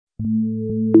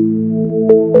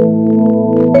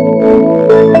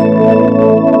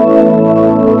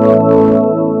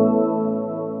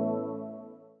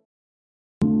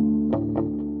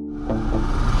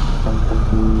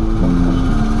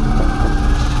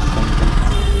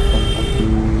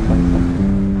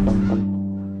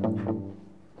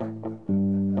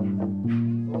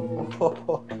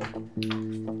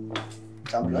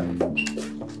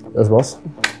Yes, boss.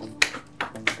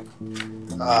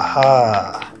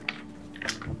 Aha.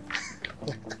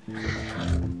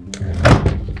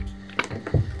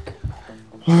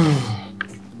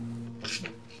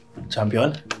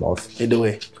 Champion. Boss. Lead the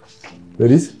way.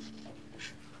 Ladies?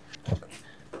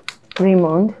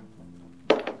 Raymond,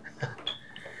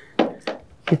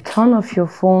 you turn off your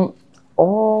phone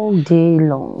all day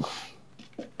long.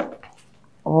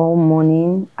 All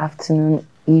morning, afternoon,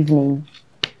 evening.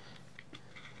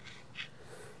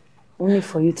 Only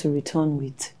for you to return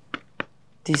with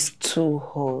these two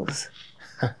whores.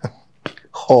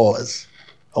 Whores.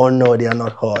 Oh no, they are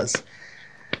not whores.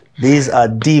 These are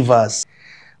divas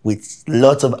with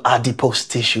lots of adipose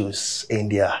tissues in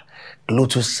their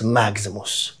gluteus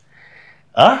maximus.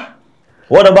 Huh?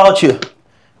 What about you?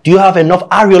 Do you have enough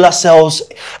areolar cells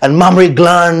and mammary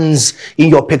glands in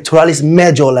your pectoralis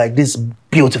major like these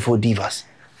beautiful divas?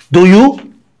 Do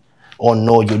you? Oh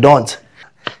no, you don't.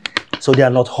 So they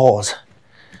are not whores.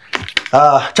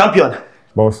 Champion.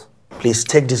 Boss. Please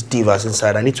take these divas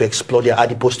inside. I need to explore their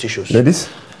adipose tissues. Ladies,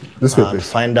 this way, please.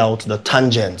 Find out the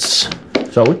tangents.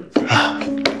 Shall we?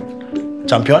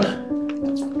 Champion.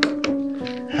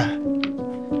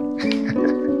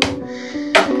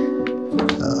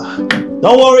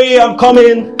 Don't worry, I'm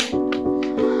coming.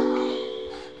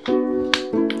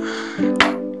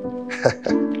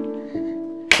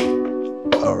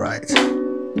 All right.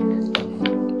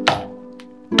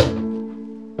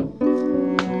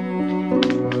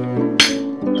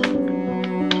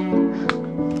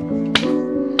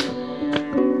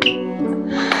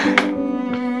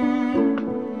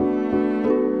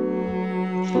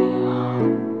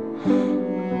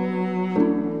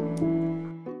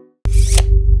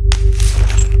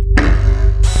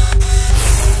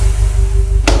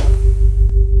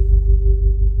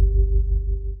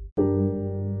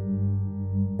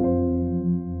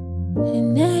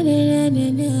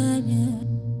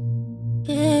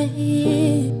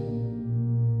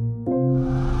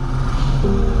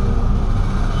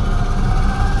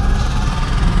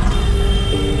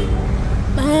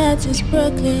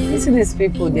 See these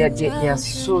people, they are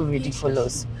so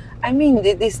ridiculous. I mean,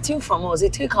 they steal from us, they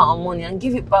take our money and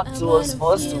give it back to us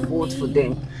for us to vote for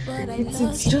them.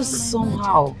 It's just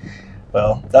somehow.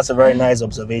 Well, that's a very nice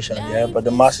observation, yeah, but the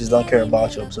masses don't care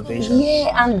about your observation.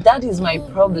 Yeah, and that is my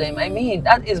problem. I mean,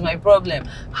 that is my problem.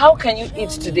 How can you eat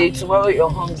today, tomorrow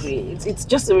you're hungry? It's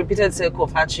just a repeated cycle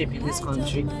of hardship in this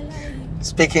country.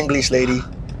 Speak English, lady.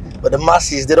 But the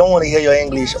masses, they don't want to hear your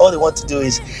English. All they want to do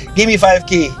is, give me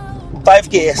 5K.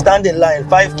 5K, stand in line,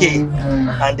 5K.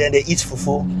 And then they eat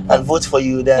fufu and vote for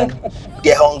you, then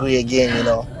get hungry again, you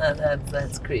know.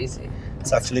 That's crazy.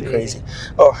 It's actually crazy.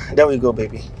 Oh, there we go,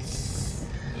 baby.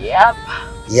 Yep.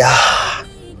 Yeah.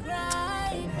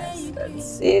 Yes,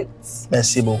 that's it.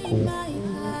 Merci beaucoup.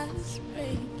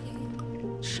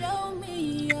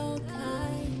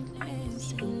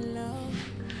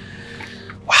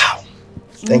 Wow.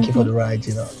 Thank you for the ride,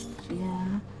 you know.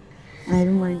 Yeah. I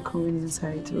don't mind coming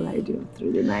inside to ride you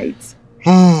through the night.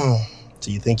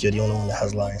 So you think you're the only one that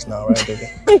has lines now, right, baby?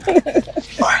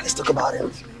 Alright, let's talk about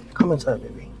it. Come inside,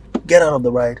 baby. Get out of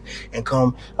the ride and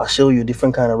come. I'll show you a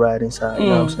different kind of ride inside. You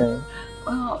know what I'm saying?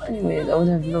 Well, anyways, I would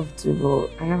have loved to,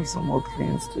 but I have some more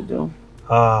things to do.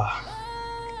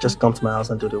 Just come to my house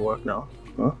and do the work now.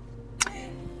 Huh?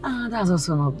 That's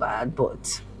also not bad,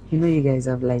 but you know you guys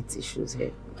have light issues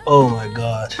here. Oh my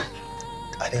God.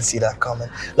 I didn't see that coming.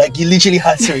 Like, you literally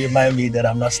had to remind me that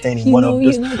I'm not staying in one of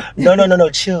those. No,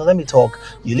 chill. Let me talk.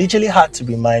 You literally had to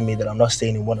remind me that I'm not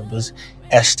staying in one of those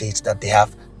estates that they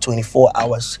have 24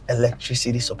 hours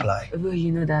electricity supply. Well,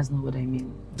 you know that's not what I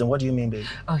mean. Then what do you mean, baby?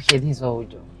 Okay, this is what we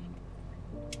do.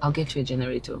 I'll get you a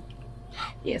generator.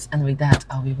 Yes, and with that,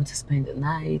 I'll be able to spend the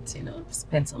night, you know,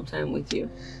 spend some time with you.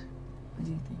 What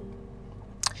do you think?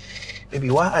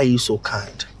 Baby, why are you so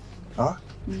kind? Huh?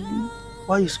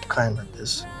 Why are you so kind like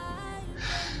this?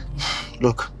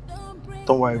 Look,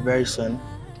 don't worry, very soon,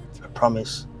 I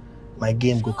promise, my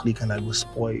game will click and I will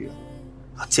spoil you.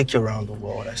 I'll take you around the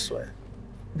world, I swear.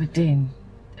 But then,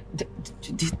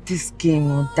 this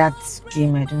game or that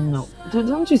game, I don't know.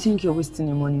 Don't you think you're wasting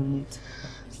your money on it?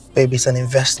 Baby, it's an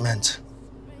investment.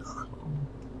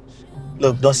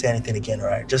 Look, don't say anything again, all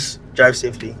right? Just Drive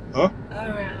safely, huh?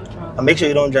 Alright, no problem. And make sure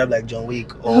you don't drive like John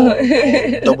Wick or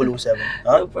 007,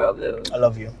 huh? No problem. I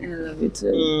love you. I love you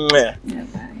too. Yeah. Yeah,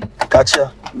 bye. Catch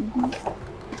ya.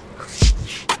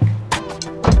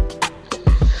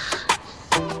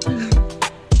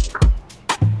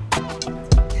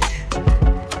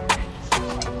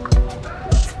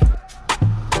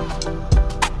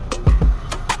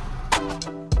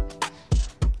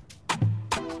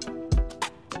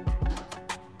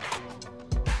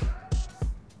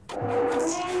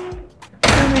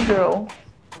 Girl,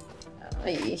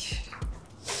 Ay.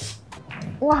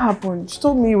 what happened? You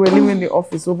told me you were leaving the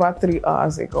office over 3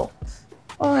 hours ago.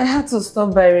 Oh, I had to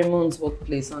stop by Raymond's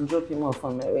workplace and drop him off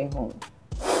on my way home.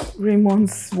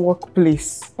 Raymond's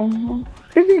workplace.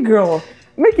 Baby girl,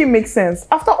 make it make sense.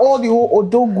 After all the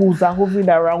old Odogus are hovering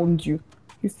around you,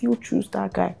 you still choose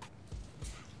that guy.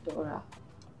 Dora,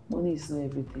 money is not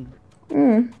everything.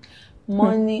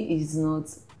 Money is not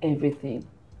everything.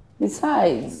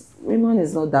 Besides, Raymond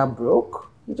is not that broke.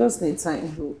 He just needs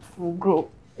time to grow.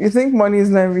 You think money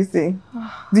is not everything?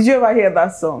 Did you ever hear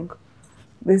that song?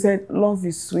 They said, love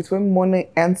is sweet. When money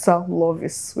enters, love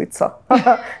is sweeter.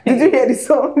 Did you hear the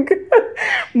song?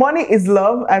 Money is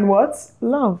love, and what?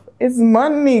 Love is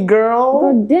money, girl.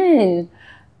 But then,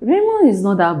 Raymond is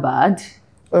not that bad.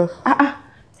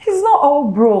 He's not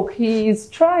all broke. He's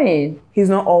trying. He's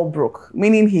not all broke,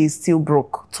 meaning he's still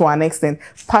broke to an extent.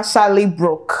 Partially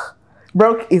broke.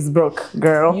 Broke is broke,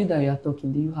 girl. You that you are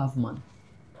talking, do you have man?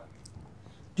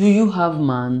 Do you have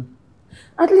man?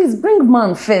 At least bring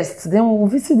man first, then we'll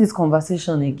visit this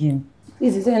conversation again.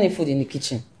 Please, is there any food in the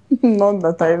kitchen? Not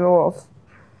that I know of.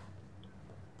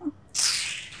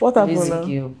 What happened Lazy now?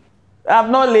 girl.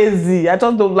 I'm not lazy. I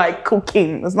just don't like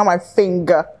cooking. It's not my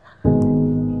finger.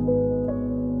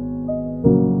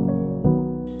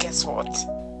 Guess what?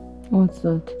 What's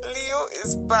that? Leo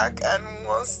is back and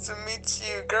wants to meet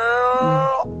you,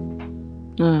 girl.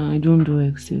 I don't do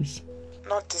exes.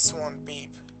 Not this one,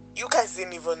 babe. You guys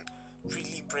didn't even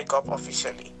really break up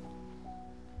officially.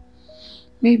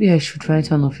 Maybe I should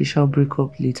write an official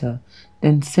breakup letter,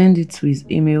 then send it to his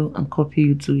email and copy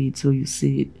you to it so you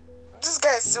see it. This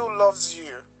guy still loves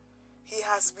you. He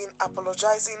has been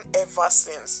apologizing ever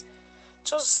since.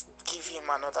 Just give him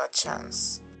another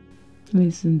chance.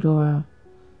 Listen, Dora,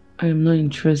 I am not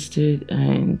interested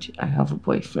and I have a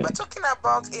boyfriend. We're talking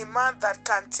about a man that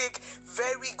can take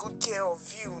very good care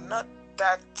of you, not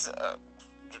that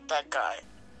guy.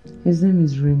 His name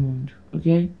is Raymond,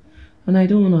 okay? And I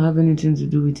don't want to have anything to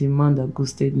do with a man that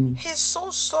ghosted me. He's so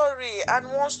sorry and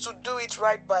wants to do it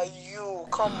right by you.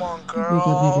 Come on, I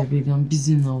girl. beg, I'm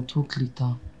busy now. Talk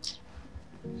later.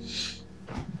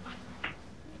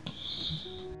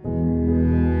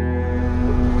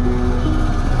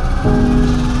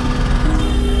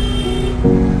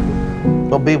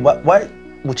 But babe, why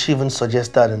would she even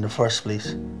suggest that in the first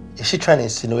place? Is she trying to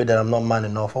insinuate that I'm not man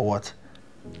enough or what?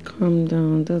 Calm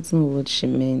down. That's not what she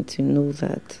meant. You know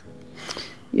that.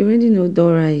 You already know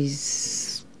Dora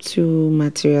is too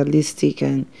materialistic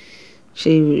and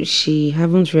she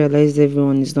haven't realized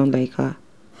everyone is not like her.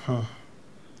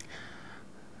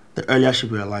 The earlier she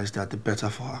realized that, the better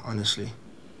for her, honestly.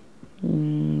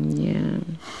 Yeah.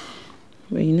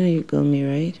 But you know you got me,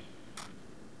 right?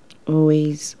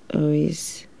 Always,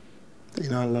 always. You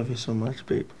know I love you so much,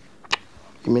 babe.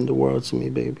 You mean the world to me,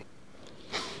 baby.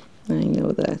 I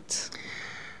know that.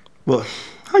 But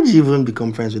how did you even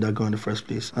become friends with that girl in the first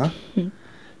place, huh?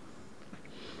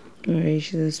 Alright,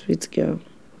 she's a sweet girl.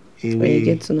 Hey, but you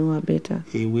get to know her better.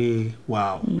 Hey,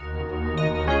 wow.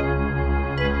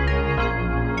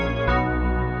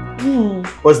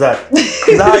 What's that?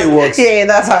 Is that how it works? Yeah,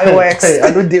 that's how it works. Hey,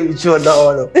 I don't deal with you on that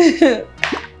one.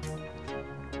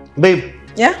 Babe.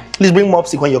 Yeah? Please bring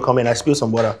Mopsy when you're coming. I spilled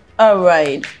some water.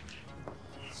 Alright.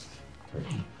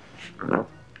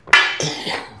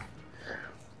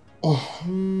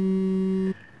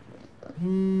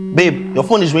 Babe, your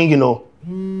phone is ringing, oh.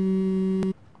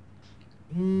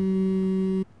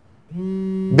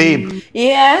 Babe.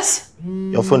 Yes?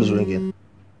 Your phone is ringing.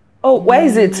 Oh, where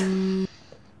is it?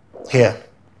 Here.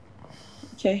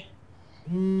 Okay.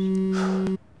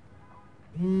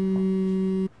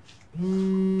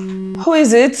 Who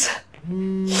is it?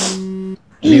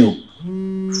 Leo.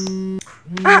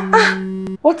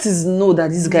 What is no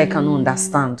that this guy cannot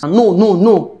understand?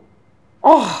 No.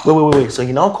 Oh. Wait. So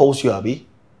he now calls you, Abby?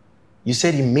 You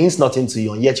said he means nothing to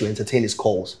you and yet you entertain his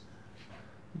calls.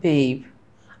 Babe,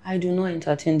 I do not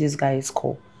entertain this guy's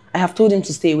call. I have told him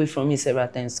to stay away from me several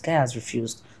times. This guy has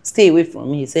refused. Stay away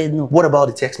from me. He said no. What about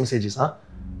the text messages, huh?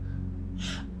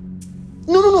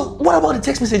 No. What about the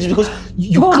text messages? Because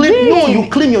you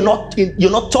claim you're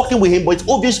not talking with him, but it's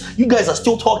obvious you guys are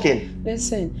still talking.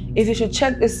 Listen, if you should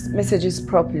check these messages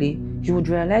properly, you would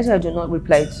realize I do not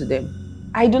reply to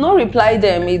them. I do not reply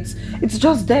them. It's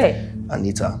just there.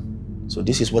 Anita, so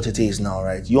this is what it is now,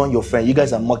 right? You and your friend, you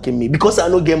guys are mocking me because I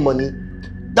don't get money.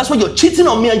 That's why you're cheating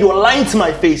on me and you're lying to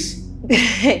my face.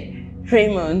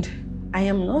 Raymond, I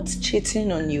am not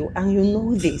cheating on you, and you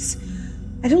know this.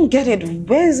 I don't get it.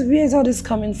 Where's all this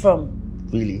coming from?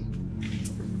 Really?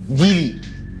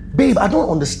 Babe, I don't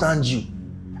understand you.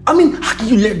 I mean, how can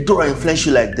you let Dora influence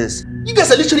you like this? You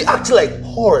guys are literally acting like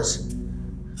whores.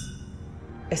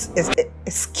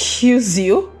 Excuse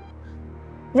you?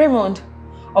 Raymond,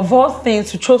 of all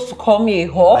things, you chose to call me a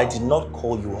whore? I did not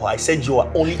call you a whore. I said you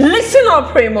are only... Listen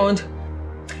up, Raymond.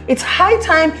 It's high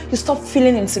time you stop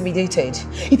feeling intimidated.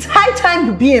 It's high time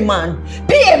you be a man.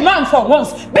 Be a man for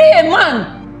once. Be a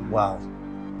man. Wow.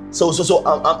 So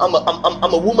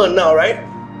I'm a woman now, right?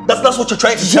 That's what you're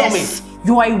trying to tell me. Yes,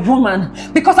 you are a woman.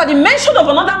 Because at the mention of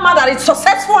another man that is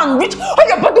successful and rich, all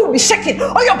your body will be shaking.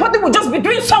 All your body will just be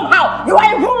doing somehow. You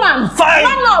are a woman. Fine.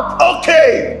 Man up.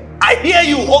 Okay. I hear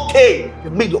you. Okay. You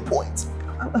made your point.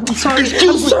 I'm sorry.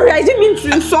 I'm sorry. I didn't mean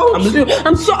to insult you.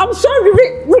 I'm sorry.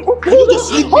 Wait,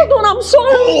 hold on. I'm sorry.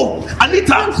 Oh,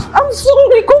 Anita. I'm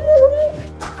sorry. Come on.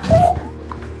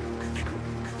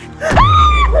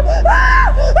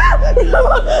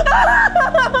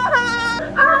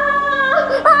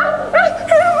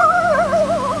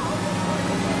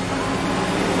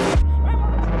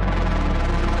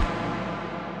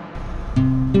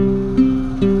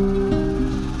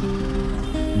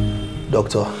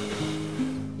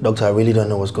 Doctor, I really don't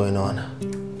know what's going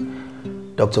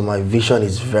on. Doctor, my vision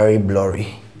is very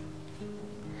blurry.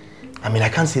 I mean, I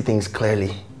can't see things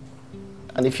clearly.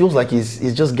 And it feels like it's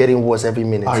just getting worse every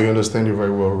minute. I understand you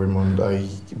very well, Raymond. I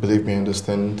believe me, I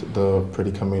understand the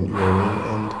predicament you're in.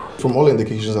 And from all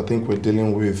indications, I think we're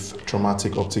dealing with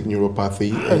traumatic optic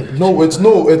neuropathy. And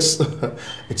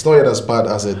it's not yet as bad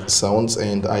as it sounds,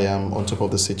 and I am on top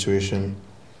of the situation.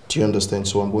 Do you understand?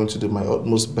 So I'm going to do my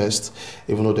utmost best,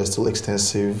 even though there's still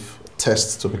extensive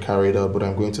tests to be carried out, but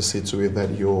I'm going to see to it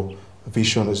that your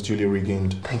vision is duly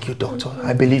regained. Thank you, doctor.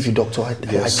 I believe you, doctor. I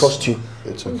trust you.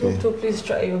 It's okay. Doctor, please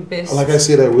try your best. Like I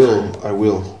said, I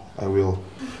will.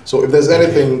 So if there's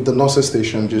anything, the nurses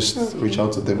station, just reach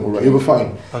out to them. All right, you'll be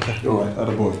fine. Okay. All right,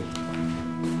 Otabor.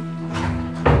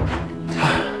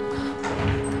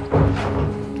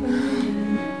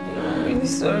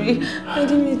 Sorry, I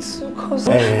didn't mean to cause...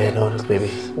 Hey, no, baby.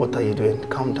 What are you doing?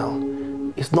 Calm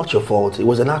down. It's not your fault. It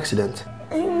was an accident.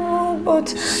 I know, but...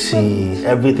 See,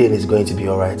 everything is going to be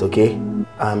alright, okay?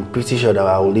 I'm pretty sure that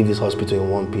I will leave this hospital in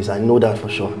one piece. I know that for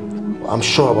sure. I'm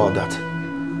sure about that.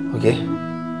 Okay?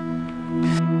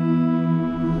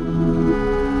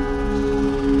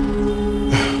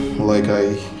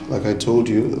 Like I told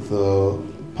you, the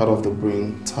part of the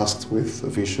brain tasked with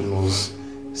vision was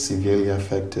severely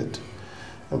affected.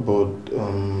 But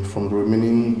from the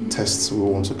remaining tests we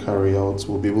want to carry out,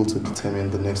 we'll be able to determine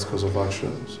the next course of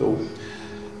action. So,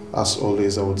 as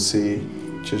always, I would say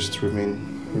just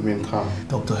remain calm.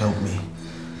 Doctor, help me.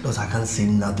 Doctor, I can't see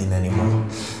nothing anymore.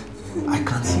 I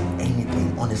can't see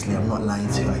anything. Honestly, I'm not lying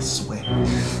to you, I swear.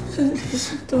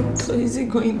 Doctor, is he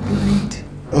going blind?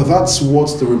 That's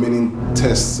what the remaining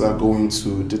tests are going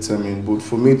to determine. But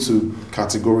for me to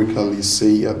categorically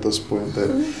say at this point that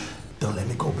don't let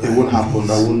me go blind. It won't happen.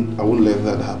 I won't let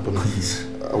that happen. Please.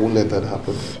 I won't let that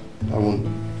happen. I won't.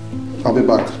 I'll be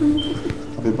back.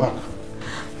 I'll be back.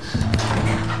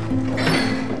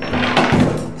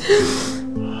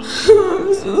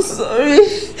 I'm so sorry.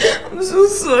 I'm so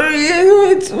sorry. I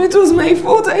know it was my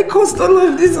fault. I caused all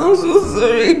of this. I'm so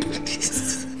sorry.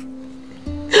 Please.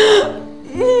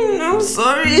 I'm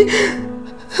sorry.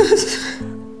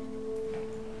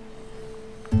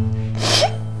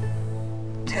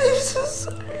 I'm so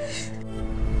sorry.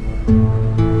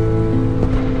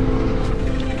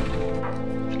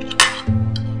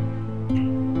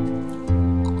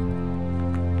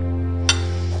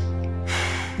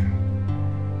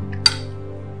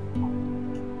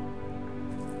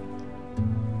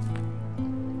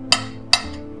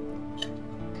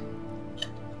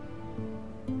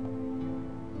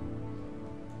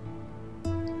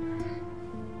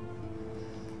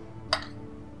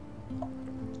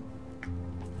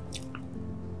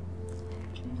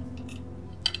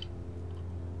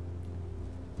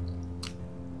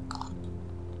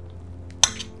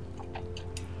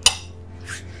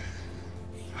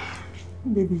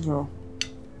 Baby girl,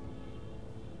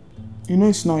 you know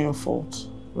it's not your fault,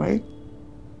 right?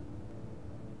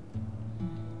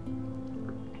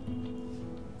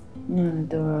 You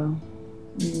Dora,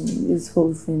 this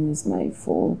whole thing is my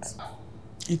fault.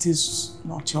 It is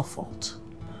not your fault.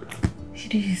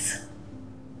 It is.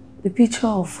 The picture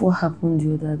of what happened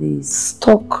the other day is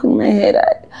stuck in my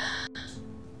head.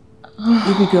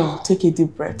 Baby girl, take a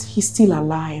deep breath. He's still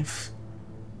alive.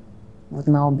 But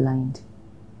now blind.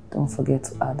 Don't forget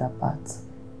to add that part.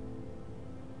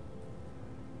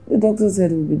 The doctor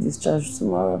said he'll be discharged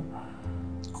tomorrow.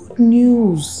 Good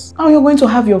news. Now you're going to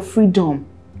have your freedom.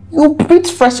 You'll breathe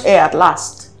fresh air at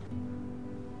last.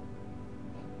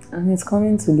 And he's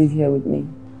coming to live here with me.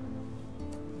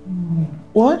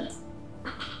 What?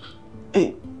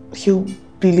 He'll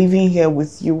be living here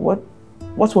with you. What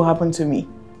will happen to me?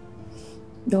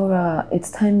 Dora,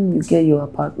 it's time you get your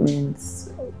apartment.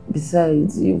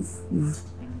 Besides, you've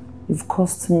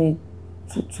caused me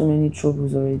too many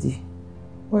troubles already.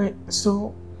 Wait,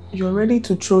 so you're ready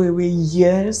to throw away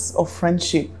years of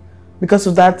friendship because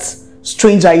of that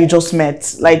stranger you just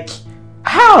met? Like,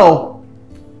 how?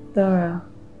 Dora,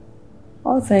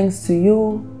 all thanks to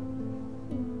you,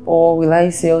 or will I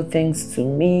say all thanks to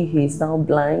me, he's now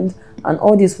blind, and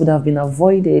all this would have been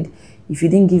avoided if you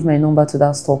didn't give my number to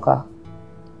that stalker.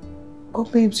 Oh,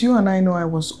 babes, you and I know I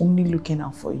was only looking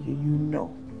out for you, you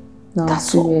know. Now That's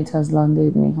see all. where it has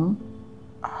landed me, huh?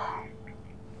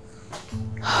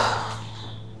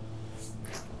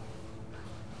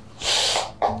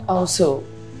 Also,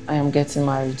 I am getting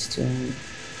married to him.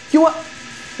 You are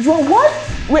what?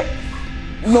 Wait,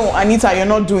 no, Anita, you're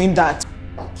not doing that.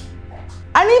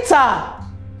 Anita!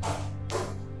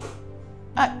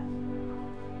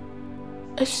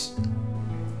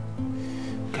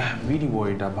 Guy, I'm really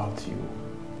worried about you.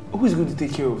 Who is going to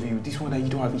take care of you? This one that you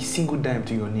don't have a single dime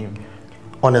to your name.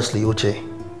 Honestly, Uche,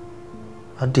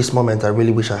 at this moment, I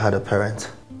really wish I had a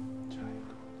parent.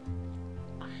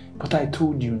 But I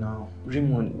told you now,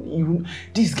 Raymond,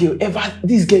 this girl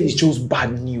is just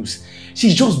bad news.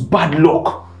 She's just bad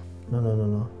luck.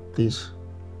 No. Please.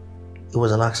 It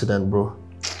was an accident, bro.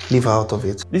 Leave her out of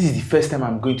it. This is the first time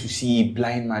I'm going to see a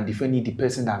blind man defending the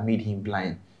person that made him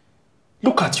blind.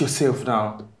 Look at yourself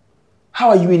now. How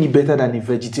are you any better than a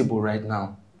vegetable right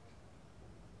now?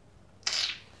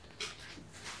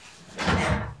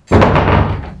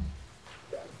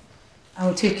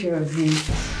 I'll take care of him.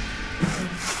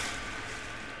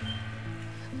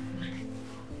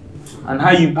 And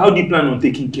how do you plan on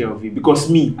taking care of it? Because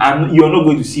me, you're not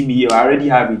going to see me here. I already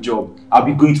have a job. I'll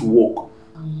be going to work.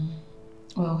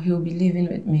 Well, he'll be living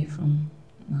with me from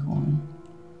now on.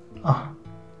 Ah,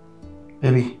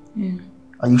 baby. Yeah.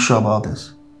 Are you sure about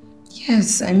this?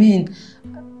 Yes, I mean,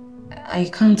 I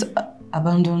can't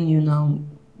abandon you now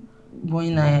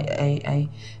when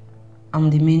I'm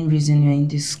the main reason you're in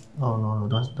this. No,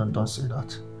 don't say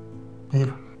that.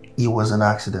 Babe, it was an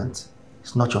accident.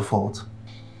 It's not your fault.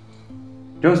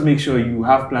 Just make sure you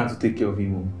have plans to take care of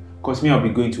him. Because me, I'll be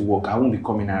going to work. I won't be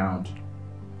coming around.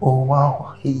 Oh,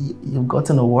 wow. You've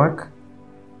gotten to work?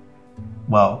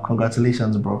 Wow,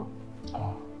 congratulations, bro.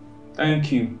 Oh,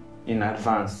 thank you in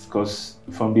advance. Because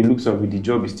from the looks of it, the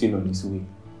job is still on its way.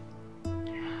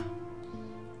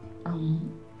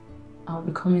 I'll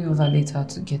be coming over later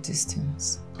to get these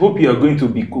things. Hope you are going to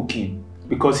be cooking.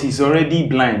 Because he's already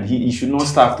blind. He should not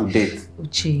starve to death.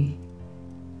 Uche,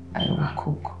 I will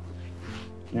cook.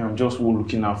 Yeah, I'm just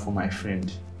looking out for my friend.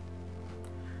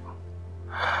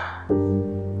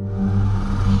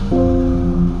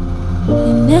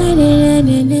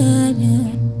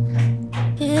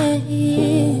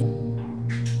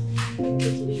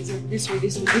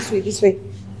 This way.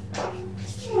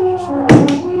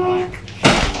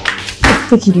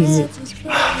 Take it easy.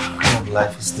 What kind of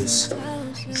life is this?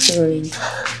 Sorry.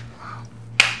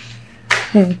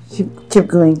 Hey, keep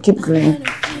going.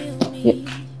 Yeah.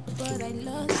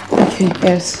 Okay,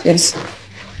 yes.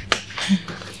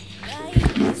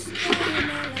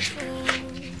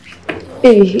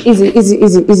 Hey, easy.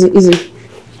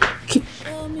 Keep.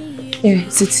 Yeah,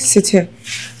 sit here.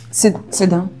 Sit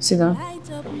down.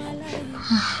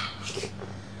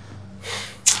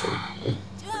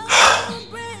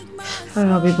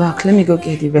 I'll be back. Let me go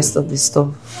get the rest of the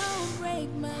stuff.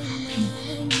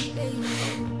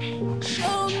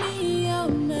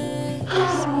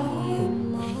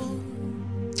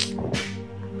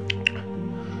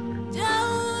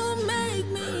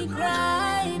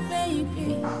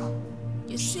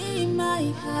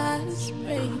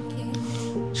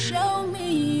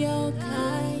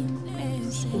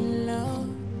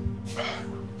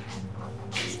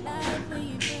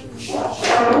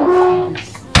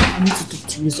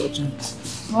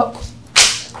 What?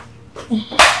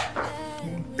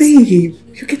 Babe,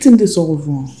 you're getting this all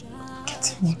wrong. Get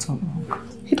him. What wrong?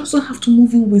 He doesn't have to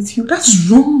move in with you. That's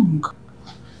wrong.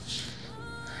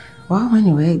 Well,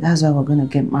 anyway, that's why we're gonna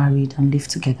get married and live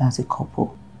together as a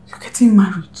couple. You're getting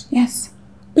married? Yes.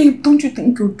 Babe, don't you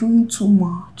think you're doing too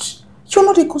much? You're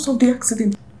not the cause of the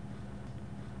accident.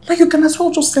 Like, you can as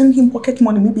well just send him pocket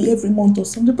money maybe every month or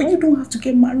something, but you don't have to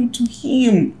get married to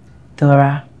him.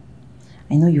 Dora,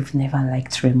 I know you've never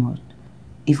liked Raymond,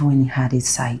 even when he had his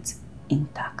sight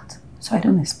intact. So I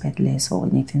don't expect less or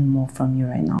anything more from you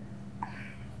right now.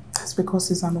 That's because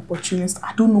he's an opportunist.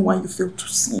 I don't know why you fail to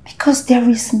see. Because there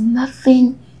is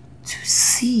nothing to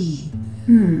see.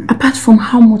 Apart from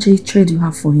how much hatred you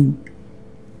have for him.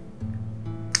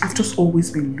 I've just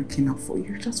always been looking out for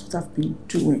you. That's what I've been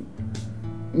doing.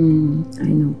 I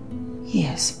know.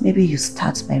 Yes, maybe you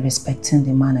start by respecting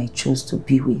the man I chose to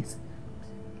be with.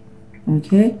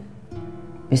 Okay?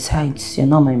 Besides, you're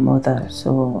not my mother,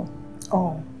 so...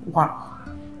 Oh, wow.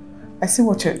 I see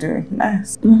what you're doing.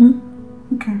 Nice.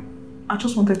 Okay. I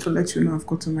just wanted to let you know I've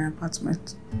got to my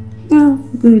apartment. Yeah,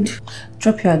 good.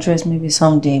 Drop your address, maybe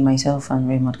someday myself and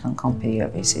Raymond can come pay you a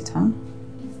visit, huh?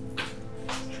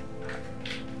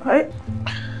 Hi.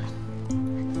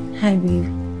 Hi, babe.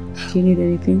 Do you need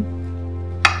anything?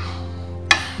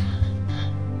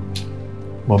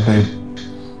 But babe,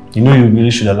 you know you really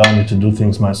should allow me to do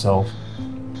things myself.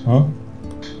 Huh?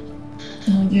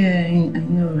 Oh, yeah, I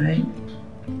know, right?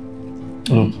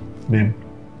 Look, babe.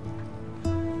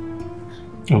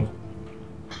 Look,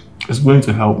 it's going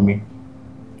to help me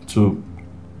to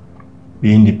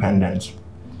be independent.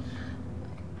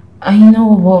 I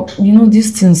know, but you know,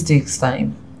 these things takes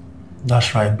time.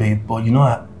 That's right, babe. But you know,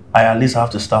 I at least have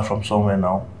to start from somewhere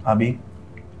now, Abby.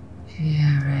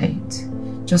 Yeah, right.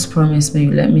 Just promise me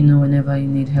you let me know whenever you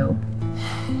need help.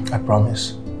 I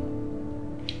promise.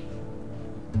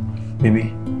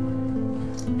 Baby,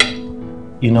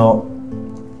 you know,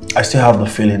 I still have the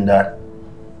feeling that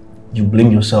you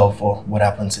blame yourself for what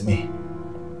happened to me.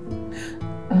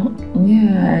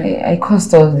 Yeah, I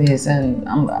caused all this and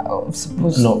I'm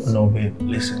supposed to... No, babe,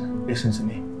 listen to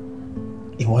me.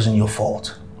 It wasn't your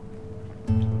fault.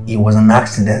 It was an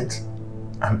accident.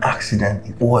 An accident,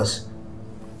 it was.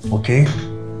 Okay?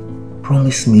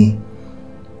 Promise me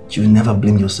you'll never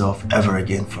blame yourself ever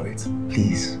again for it.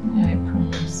 Please. Yeah, I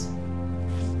promise.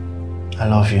 I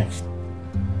love you.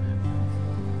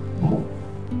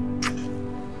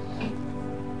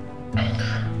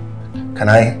 Can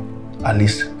I at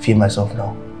least feel myself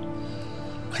now?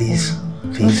 Please,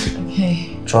 please.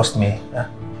 Okay. Trust me. Yeah?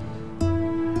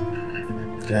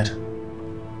 Good.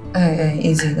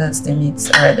 Easy, that's the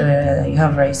meat. Alright, you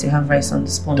have rice on the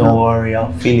spoon. Don't worry,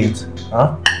 I'll feel it.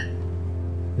 Huh?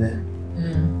 Yeah.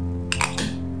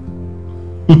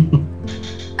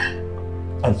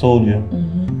 I told you.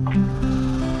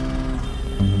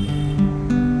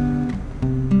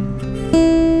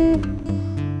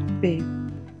 Babe.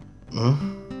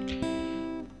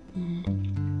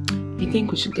 You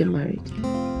think we should get married?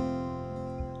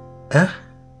 Huh?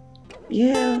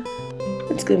 Yeah,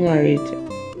 let's get married.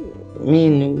 Me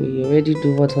and we already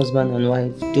do what husband and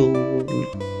wife do.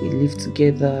 We live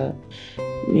together.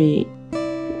 We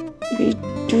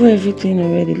do everything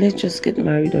already. Let's just get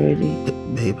married already.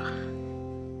 Babe,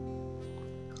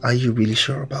 are you really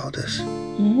sure about this?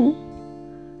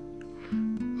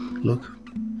 Look,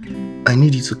 I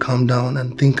need you to calm down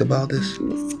and think about this.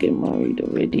 Let's get married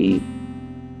already.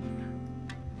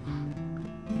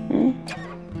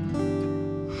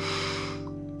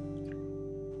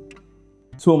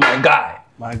 So my guy,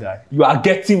 you are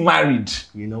getting married.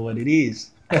 You know what it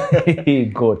is. Hey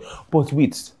God. But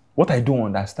wait, what I don't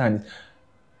understand is,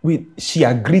 wait, she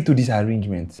agreed to this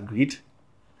arrangement. Agreed?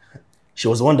 She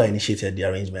was the one that initiated the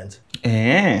arrangement.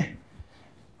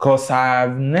 Because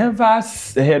I've never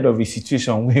heard of a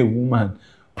situation where a woman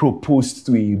proposed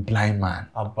to a blind man.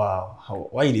 About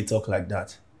why you talk like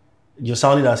that? You're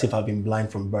sounding as if I've been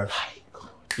blind from birth.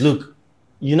 Look,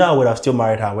 you know I would have still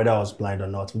married her whether I was blind or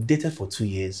not. We've dated for 2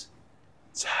 years.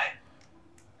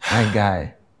 My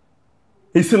guy.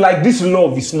 It's like this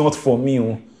love is not for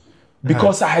me.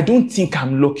 Because I don't think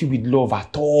I'm lucky with love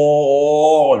at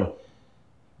all.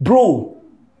 Bro,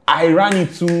 I ran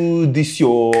into this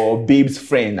your babe's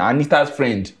friend, Anita's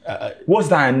friend. What's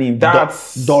that name?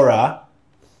 That's Dora.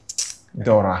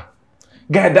 Dora.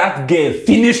 Guy, that girl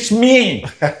finished me.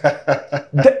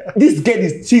 This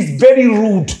girl she's very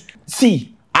rude. See,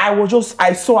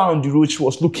 I saw her on the road, she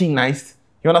was looking nice.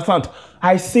 You understand?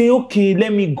 I say, okay,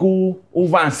 let me go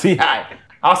over and say hi.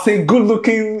 I'll say, good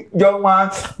looking young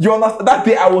man. You understand? That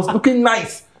day I was looking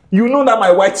nice. You know that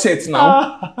my white shirt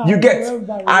now. You get,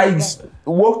 I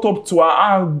walked up to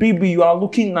her, baby, you are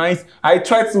looking nice. I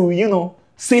tried to,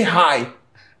 say hi.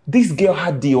 This girl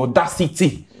had the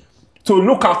audacity to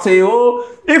look at say, oh,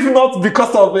 if not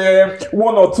because of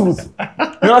one or two.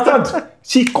 You understand?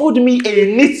 She called me a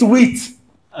nitwit.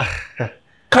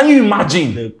 Can you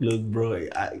imagine? Look, bro.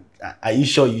 Are you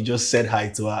sure you just said hi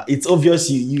to her? It's obvious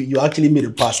you actually made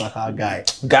a pass at her, guy.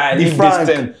 Guy, leave this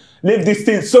thing. Leave this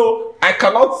thing. So I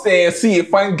cannot see a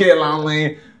fine girl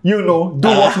and do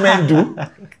what men do.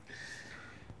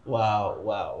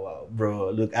 Wow, bro.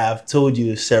 Look, I have told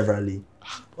you severally.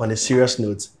 On a serious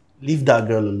note, leave that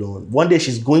girl alone. One day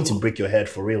she's going to break your head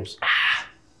for reals.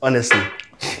 Honestly.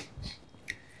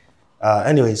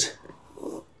 Anyways,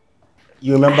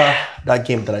 you remember that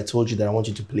game that I told you that I want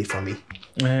you to play for me?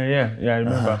 Yeah, I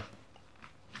remember.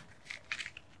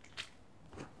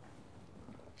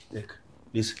 Look,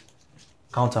 please,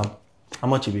 count them. How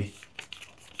much it be?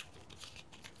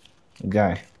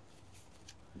 Guy.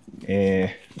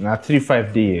 Now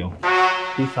 3-5 day.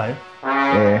 3-5?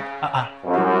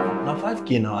 Now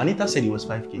 5K now. Anita said it was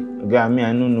 5K. Guy, I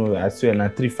don't know. I swear, now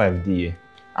 3-5 day.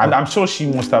 I'm sure she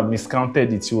must have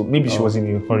miscounted it. So maybe she was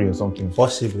in a hurry or something.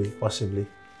 Possibly.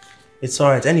 It's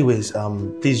alright. Anyways,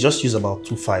 please just use about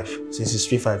 2-5. Since it's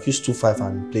 3-5, use 2-5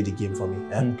 and play the game for me.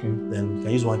 Yeah? Okay. Then you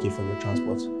can use 1K for your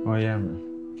transport. Oh yeah, man.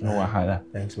 No wahala.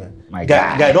 Thanks, man. My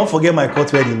guy, don't forget my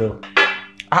court wedding, though.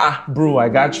 Bro, I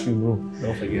got you, bro.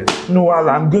 Don't forget. No,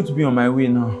 I'm going to be on my way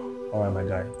now. Alright, my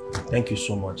guy. Thank you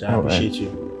so much. I appreciate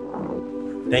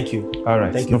you. Thank you.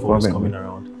 Alright. Thank you for always coming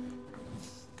around.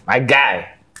 My guy.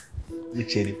 You're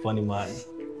the funny man.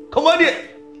 Come on here.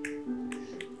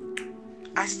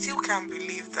 I still can't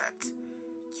believe that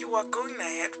you are going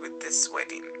ahead with this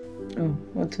wedding. Oh,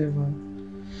 whatever.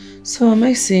 So am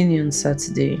I seeing you on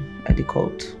Saturday at the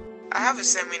court? I have a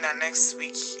seminar next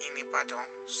week in Ibadan,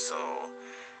 so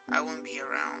I won't be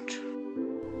around.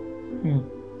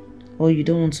 Or you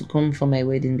don't want to come for my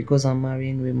wedding because I'm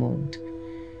marrying Raymond?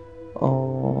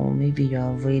 Or maybe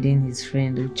you're avoiding his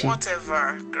friend Uche?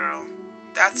 Whatever, girl.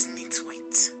 That's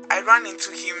nitwit. I ran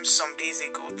into him some days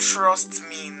ago. Trust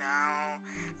me now.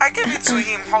 I gave it to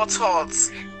him hot.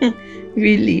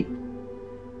 Really?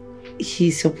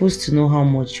 He's supposed to know how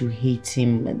much you hate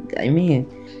him. I mean,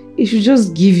 he should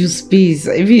just give you space.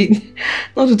 I mean,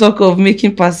 not to talk of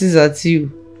making passes at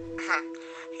you.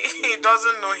 He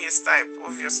doesn't know his type,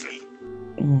 obviously.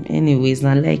 Anyways,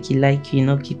 not like you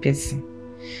not keep person.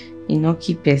 You not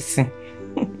keep person.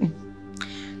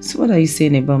 So what are you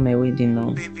saying about my wedding now?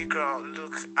 Baby girl,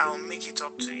 look, I'll make it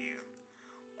up to you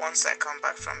once I come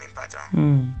back from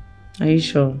Ibadan. Are you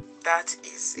sure? That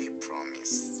is a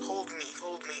promise. Hold me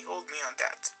on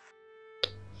that.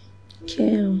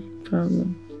 Okay, no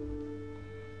problem.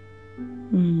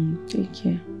 Take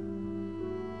care.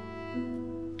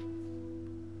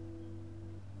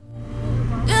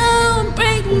 Don't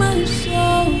break my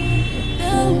soul.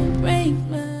 Don't break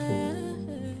my...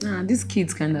 These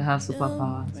kids kind of have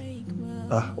superpowers.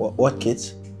 What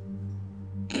kids?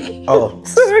 Oh,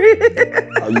 sorry.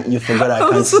 Oh, you forgot I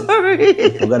can't. Sorry.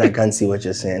 You forgot I can't see what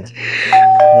you're saying.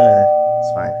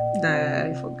 It's fine.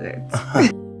 I forgot.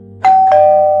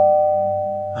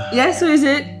 Yeah, so is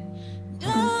it?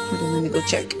 Let me go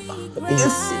check.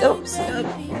 Just sit up.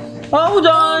 Hold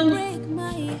on.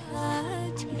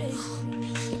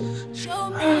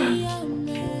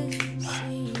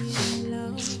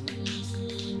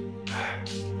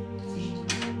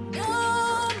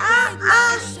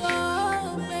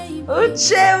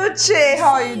 Uche,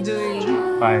 how are you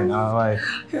doing? Fine, how are you?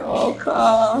 You're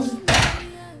welcome.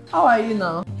 How are you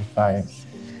now? Fine.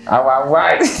 How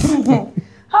are you?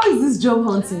 How is this job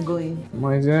hunting going?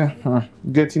 My dear,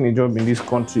 getting a job in this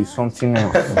country is something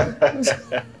else.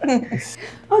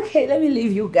 Okay, let me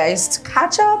leave you guys to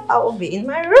catch up. I will be in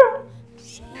my room.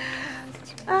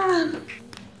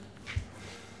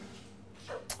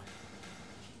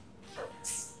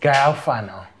 Guy, how far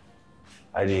now?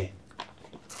 Adi,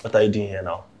 what are you doing here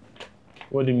now?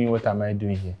 What do you mean, what am I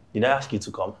doing here? Did I ask you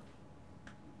to come?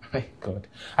 My God.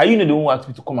 Are you the one who asked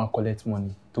me to come and collect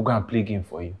money to go and play game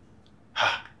for you?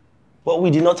 But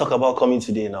we did not talk about coming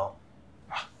today now.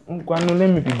 Let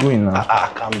me be going now.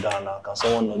 Calm down now. Can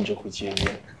someone not joke with you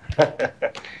again?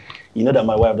 You know that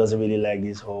my wife doesn't really like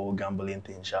this whole gambling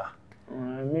thing, Sha.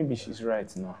 Maybe she's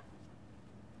right now.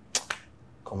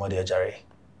 Come on there, Jerry.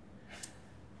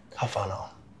 How far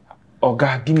now? Oh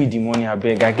God, give me the money, I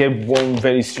beg. I get one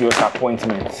very serious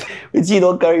appointment. Wait, you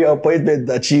don't carry your appointment,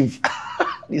 the chief.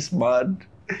 This man.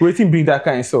 Waiting bring that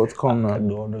kind of insult, come now.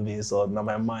 No, don't be insult. Now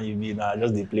my man, you be now.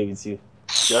 Just they play with you.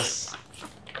 Just.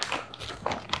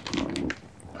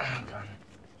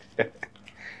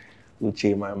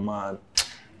 Uche, my man.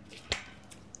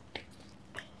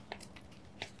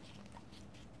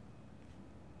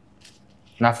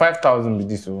 Now 5,000 be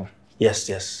this one.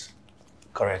 Yes.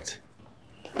 Correct.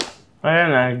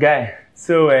 Nah, guy.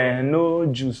 So no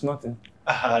juice, nothing.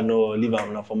 No, leave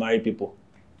am now for married people.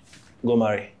 Go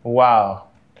marry. Wow.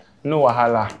 No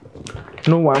wahala.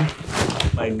 No one.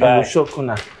 My I guy. will shock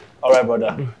una. All right,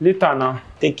 brother. Later now.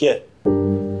 Take care.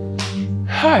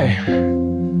 Hi.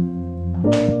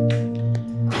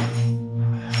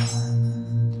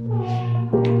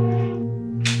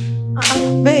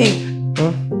 Babe,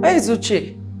 where is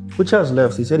Uche? Uche has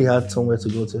left. He said he had somewhere to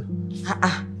go to.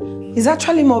 He's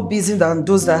actually more busy than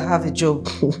those that have a job.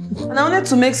 And I wanted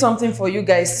to make something for you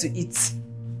guys to eat.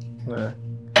 Yeah.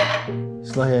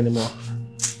 He's not here anymore.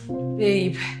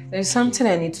 Babe, there's something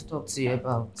I need to talk to you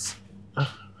about.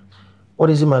 What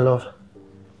is it, my love?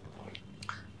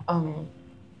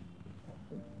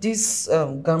 This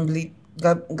gambling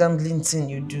thing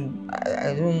you do,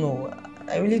 I don't know.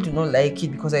 I really do not like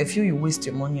it because I feel you waste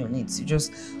your money on it. You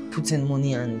just put in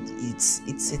money and it's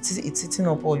eating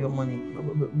up all your money.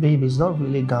 Babe, it's not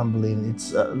really gambling.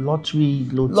 It's lottery,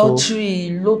 lotto.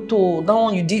 Lottery, lotto, that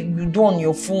one you do on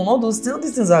your phone. All these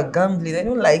things are gambling. I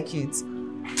don't like it.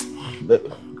 But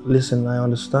listen, I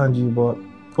understand you, but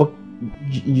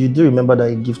you do remember that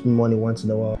you give me money once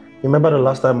in a while. Remember the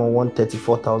last time I won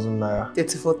 34,000 naira?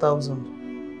 34,000.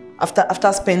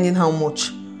 After spending how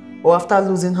much? Or after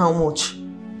losing how much?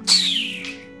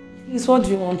 Please, what do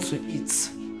you want to eat?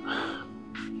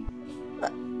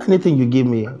 Anything you give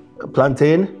me. A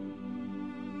plantain?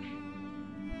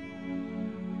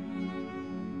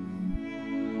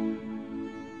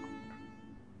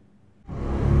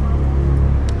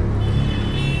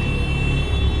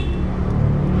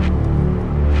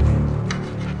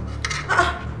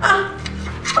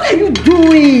 What are you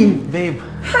doing? Babe,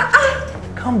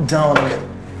 calm down.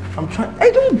 I'm trying.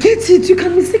 I don't get it. You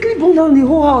can mistakenly burn down the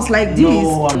whole house like this.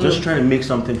 No, I'm just trying to make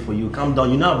something for you. Calm down.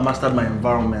 You know I've mastered my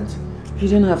environment. You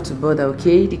don't have to bother,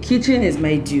 okay? The kitchen is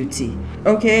my duty,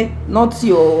 okay? Not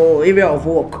your area of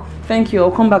work. Thank you.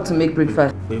 I'll come back to make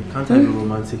breakfast. Babe, can't I be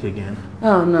romantic again?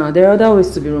 Oh no, there are other ways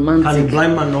to be romantic. Can a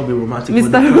blind man not be romantic?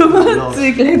 Mr.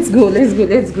 Romantic,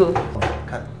 let's go.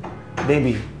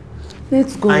 Baby,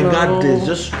 let's go. I now. got this.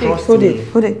 Just trust hold me.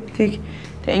 Hold it. Take.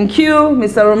 Thank you,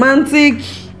 Mr. Romantic.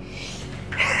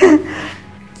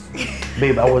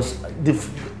 Babe, I was.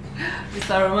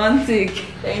 Mr. Romantic,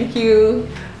 thank you.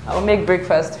 I'll make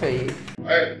breakfast for you.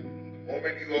 Right, the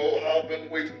moment you all have been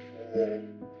waiting for.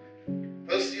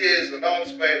 This year's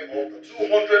announcement of the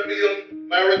 200 million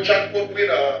naira jackpot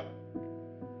winner.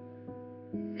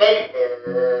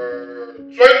 Number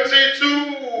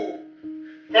 22.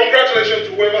 Congratulations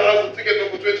to whoever has the ticket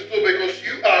number 22 because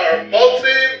you are a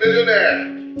multi-millionaire.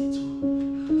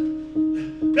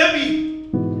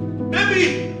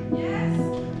 Baby! Yes?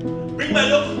 Bring my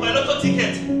lotto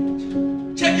ticket.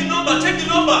 Check the number.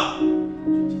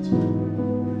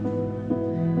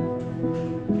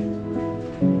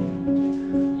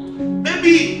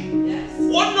 Baby! Yes?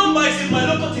 What number is in my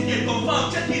lotto ticket?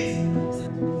 Confirm, check it.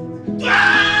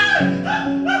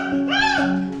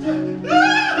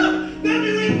 Baby,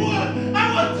 we won! I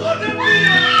want 200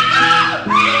 million!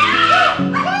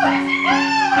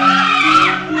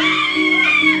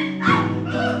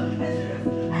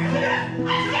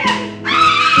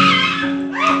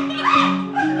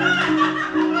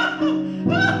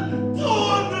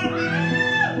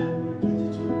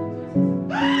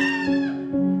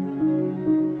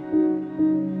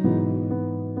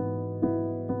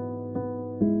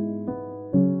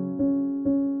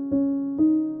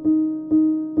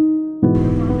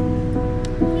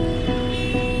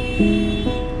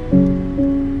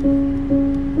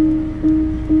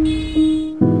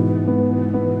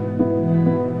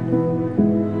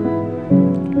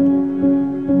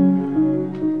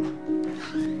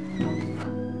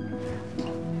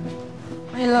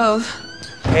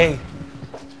 Hey.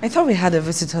 I thought we had a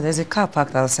visitor. There's a car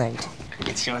parked outside.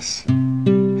 It's yours.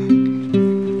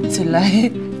 It's a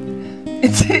lie.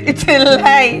 It's a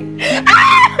lie.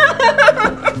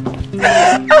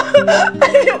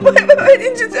 Why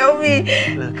didn't you tell me?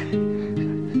 Look,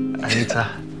 Anita,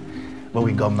 when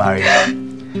we got married,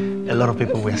 a lot of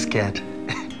people were scared.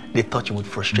 They thought you would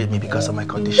frustrate me because of my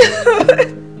condition.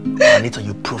 Anita,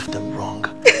 you proved them wrong.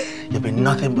 You've been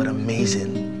nothing but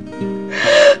amazing.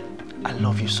 I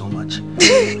love you so much.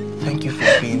 Thank you for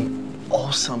being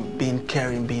awesome, being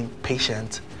caring, being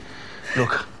patient.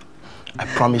 Look, I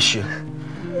promise you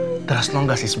that as long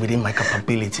as it's within my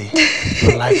capability,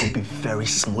 your life will be very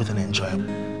smooth and enjoyable.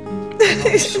 I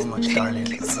love you so much, darling.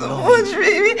 Thank you so much,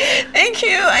 baby. Thank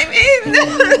you. I mean...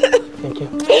 Thank you.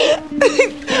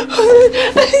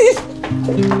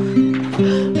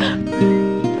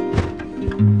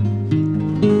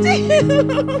 Oh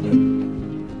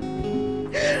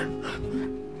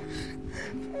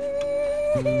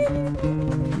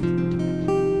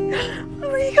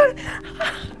my God.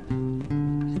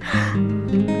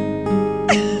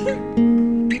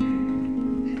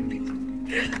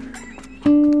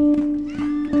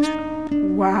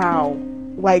 Wow.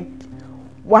 Like,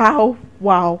 wow,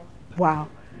 wow, wow.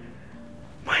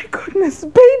 My goodness,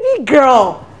 baby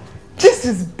girl. This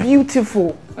is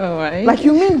beautiful. All right. Like,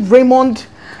 you mean Raymond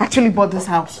actually bought this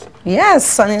house?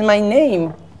 Yes, and in my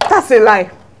name. That's a lie.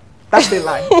 That's a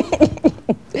lie.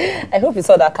 I hope you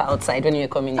saw that car outside when you were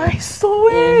coming in. I saw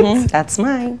it. That's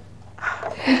mine.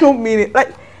 You don't mean it.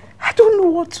 Like, I don't know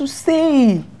what to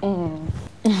say.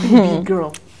 Baby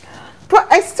girl.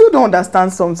 But I still don't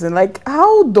understand something. Like,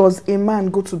 how does a man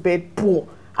go to bed poor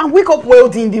and wake up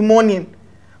wealthy in the morning?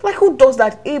 Like, who does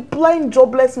that? A blind,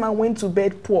 jobless man went to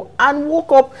bed poor and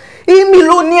woke up a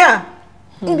millionaire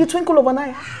in the twinkle of an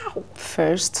eye. How?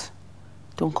 First,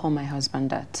 don't call my husband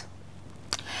that.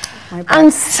 My bad.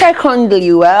 And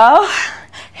secondly, well,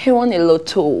 he won a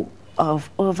lotto of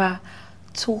over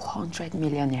 200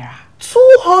 million naira.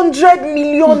 200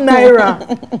 million naira.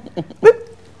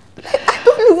 I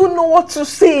don't even know what to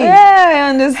say. Yeah, I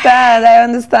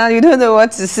understand. You don't know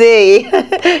what to say.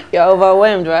 You're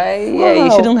overwhelmed, right? Wow. Yeah,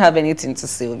 you shouldn't have anything to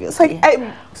say, obviously.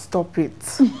 Like, stop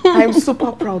it. I'm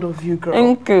super proud of you, girl.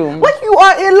 Thank you. Like, you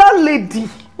are a landlady.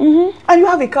 And you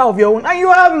have a car of your own. And you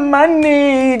have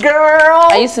money, girl.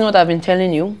 Are you seeing what I've been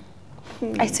telling you?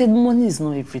 I said money is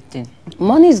not everything.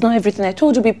 Money is not everything. I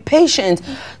told you, be patient.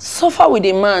 Suffer with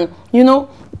a man, you know.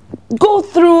 Go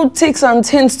through takes and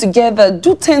turns together.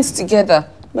 Do turns together.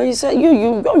 But you said your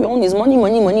own is money.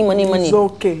 It's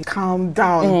okay. Calm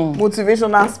down.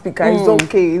 Motivational speaker.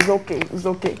 It's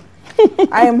okay.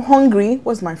 I am hungry.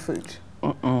 What's my food?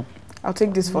 I'll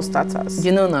take this for starters.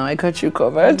 You know now, I got you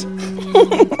covered.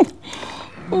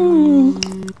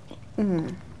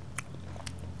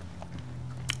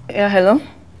 Yeah, hello?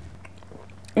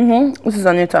 This is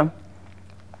Anita.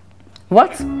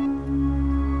 What?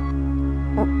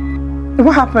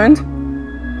 What happened?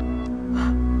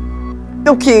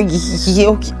 Okay.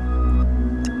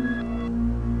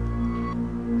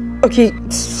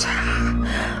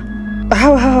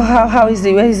 How is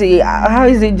he? Where is he? How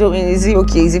is he doing? Is he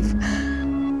okay? Is he?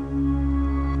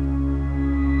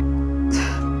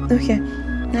 Okay.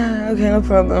 Okay, no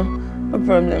problem.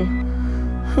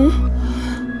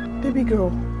 Baby girl,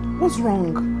 what's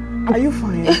wrong? Are you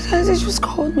fine? They just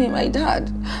called me my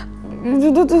dad.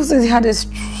 They said he had a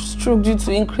stroke due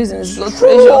to increase in his blood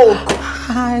pressure.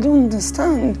 I don't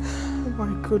understand. Oh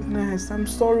my goodness, I'm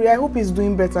sorry. I hope he's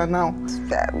doing better now.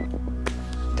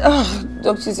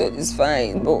 Doctor said it's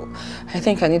fine, but I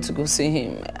think I need to go see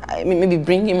him. I mean, maybe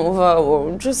bring him over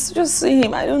or just see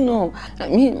him. I don't know. I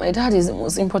mean, my dad is the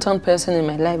most important person in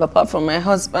my life apart from my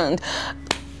husband.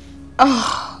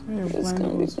 It's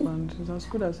gonna be husband. It's as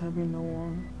good as having no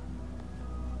one.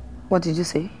 What did you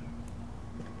say?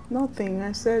 Nothing.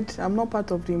 I said I'm not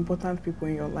part of the important people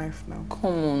in your life now. Come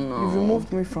on now. You've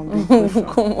removed me from the equation.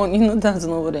 Come on, you know that's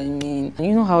not what I mean.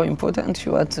 You know how important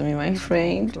you are to me, my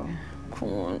friend.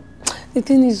 Come on. The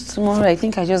thing is, tomorrow I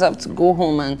think I just have to go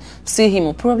home and see him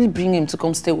or probably bring him to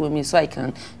come stay with me so I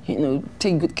can, you know,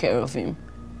 take good care of him.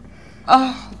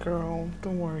 Girl,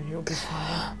 don't worry, he'll be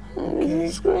fine. Okay.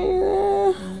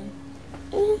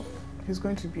 He's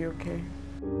going to be okay.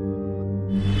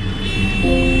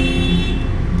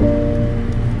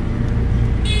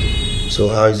 So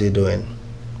how is he doing?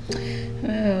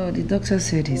 Well, the doctor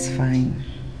said he's fine.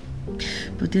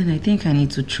 But then I think I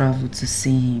need to travel to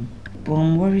see him. But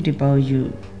I'm worried about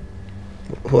you.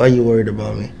 Why are you worried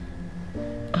about me?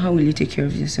 How will you take care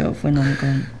of yourself when I'm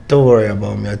gone? Don't worry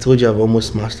about me. I told you I've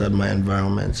almost mastered my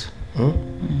environment. I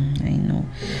know.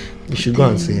 You should go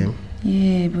and see him.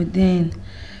 Yeah, but then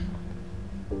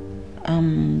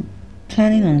I'm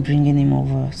planning on bringing him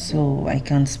over so I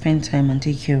can spend time and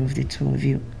take care of the two of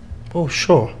you. Oh,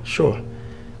 sure.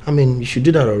 I mean, you should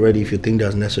do that already if you think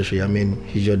that's necessary. I mean,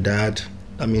 he's your dad.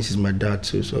 That means he's my dad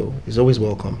too, so he's always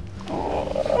welcome.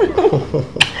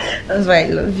 That's why I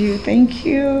love you. Thank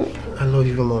you. I love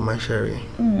you more, my Sherry.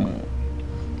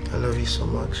 I love you so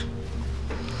much.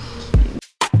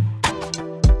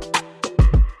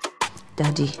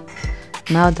 Daddy,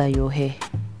 now that you're here,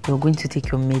 you're going to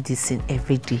take your medicine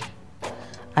every day.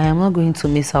 I am not going to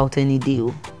miss out any day.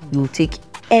 You'll take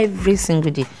every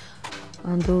single day.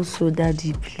 And also,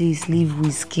 Daddy, please leave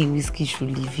whiskey. Whiskey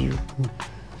should leave you.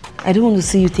 I don't want to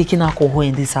see you taking alcohol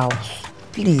in this house.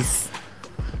 Please.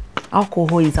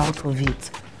 Alcohol is out of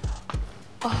it.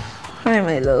 Hi,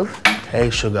 my love. Hey,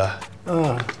 sugar.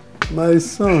 My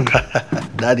son.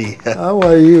 Daddy. How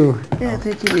are you? Yeah,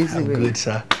 take it easy, baby. Good,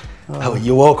 sir. Oh,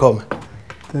 you're welcome.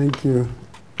 Thank you.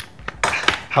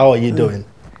 How are you doing?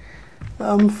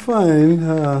 I'm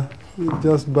fine.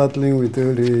 Just battling with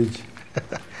old age.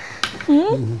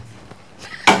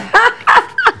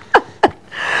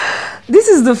 This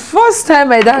is the first time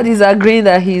my dad is agreeing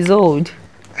that he's old.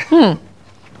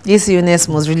 This illness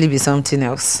must really be something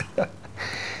else.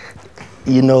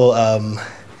 You know,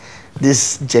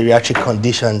 these geriatric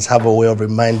conditions have a way of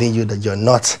reminding you that you're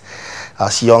not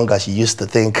as young as you used to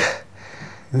think.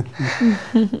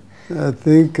 I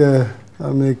think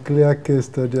I'm a clear case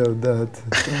study of that.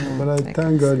 But I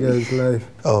thank God there is life.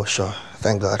 Oh, sure.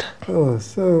 Thank God. Oh,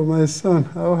 so my son,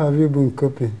 how have you been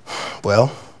coping?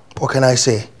 Well, what can I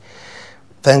say?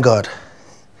 Thank God.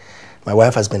 My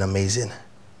wife has been amazing.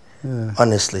 Yeah.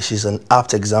 Honestly, she's an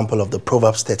apt example of the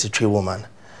Proverbs 33 woman.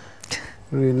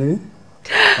 Really?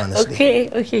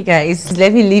 Honestly. Okay, guys.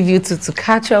 Let me leave you to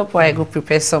catch up while I go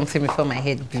prepare something before my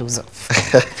head blows off.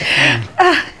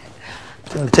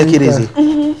 Take it easy.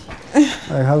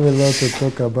 I have a lot to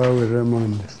talk about with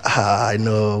Raymond. I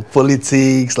know.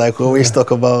 Politics, like we always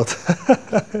talk about.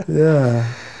 Yeah.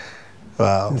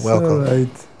 Wow, It's welcome. all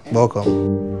right. Welcome.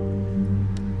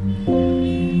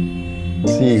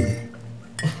 See,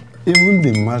 even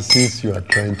the masses you are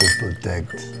trying to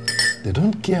protect, they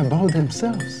don't care about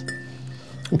themselves.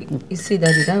 You see,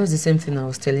 Daddy, that was the same thing I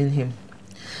was telling him.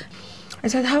 I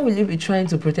said, how will you be trying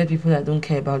to protect people that don't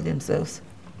care about themselves?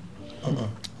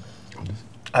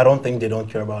 I don't think they don't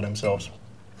care about themselves.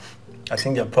 I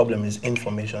think their problem is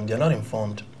information. They're not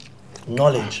informed.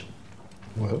 Knowledge.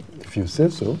 Well, if you say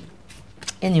so.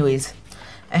 Anyways,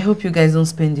 I hope you guys don't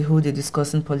spend the whole day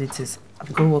discussing politics.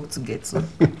 I've got work to get to.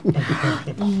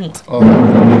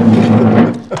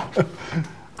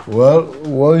 Well,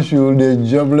 what should a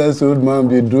jobless old man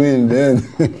be doing then?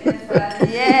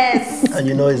 Yes. And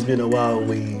you know, it's been a while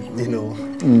we,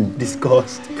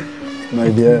 discussed. My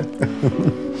dear.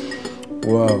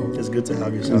 Wow. It's good to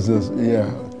have you, sir. Yeah,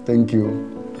 thank you.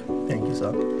 Thank you,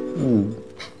 sir.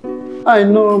 I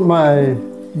know my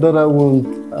daughter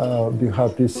won't be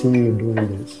happy seeing you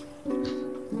doing this.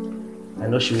 I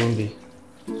know she won't be.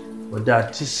 But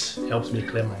Dad, this helps me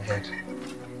clear my head.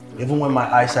 Even when my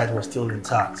eyesight was still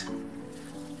intact.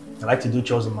 I like to do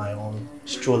chores on my own,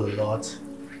 stroll a lot.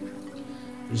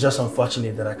 It's just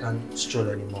unfortunate that I can't stroll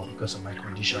anymore because of my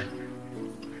condition.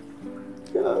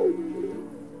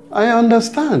 I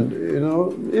understand,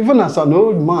 even as an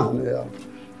old man,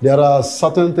 there are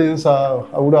certain things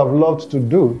I would have loved to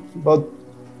do, but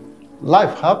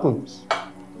life happens.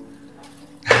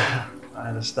 I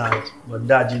understand. But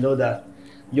Dad, you know that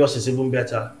yours is even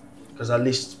better because at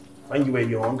least when you were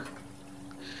young,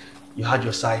 you had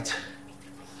your sight.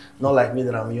 Not like me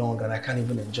that I'm young and I can't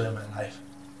even enjoy my life.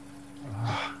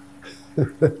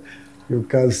 You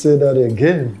can say that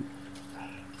again.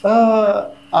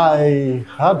 I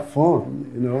had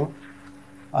fun,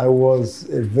 I was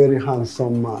a very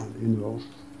handsome man,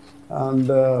 and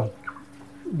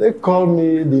they call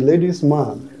me the ladies'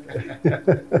 man.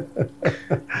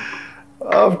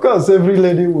 Of course, every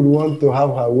lady would want to have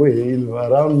her way,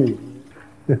 around me.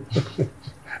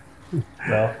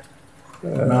 Well,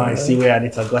 now I see where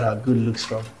Anita got her good looks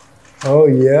from. Oh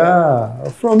yeah,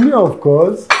 from me, of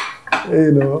course.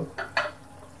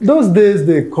 Those days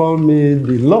they called me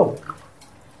the love.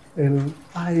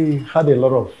 I had a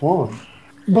lot of fun,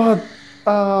 but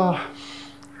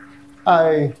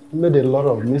I made a lot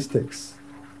of mistakes,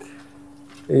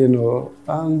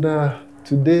 and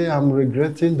today I'm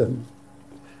regretting them.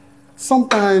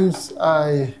 Sometimes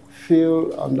I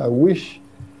feel and I wish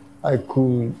I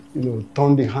could,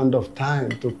 turn the hand of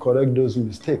time to correct those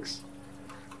mistakes.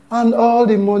 And all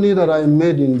the money that I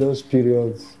made in those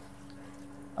periods,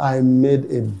 I made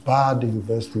a bad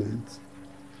investment.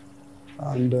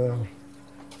 And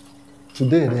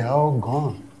today they are all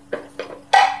gone.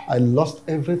 I lost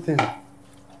everything.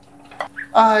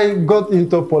 I got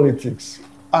into politics,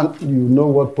 and you know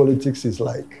what politics is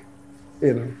like.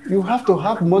 You have to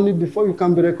have money before you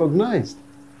can be recognized.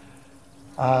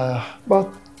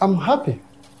 But I'm happy.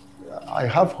 I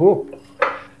have hope.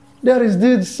 There is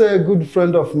this good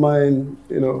friend of mine,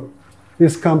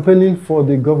 he's campaigning for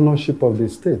the governorship of the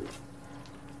state.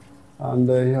 And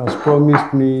he has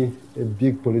promised me a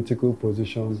big political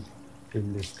position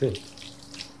in the state.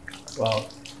 Wow.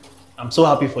 I'm so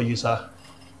happy for you, sir.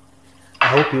 I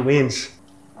hope he wins.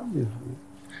 Yeah.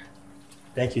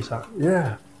 Thank you, sir.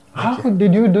 Yeah. How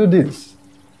did you do this?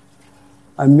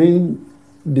 I mean,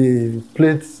 the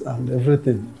plates and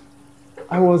everything.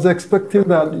 I was expecting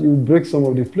that you'd break some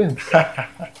of the plates.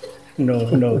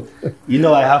 No. You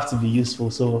know I have to be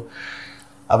useful, so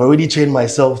I've already trained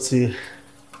myself to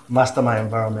master my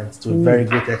environment to a very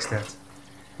great extent.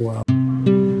 Wow.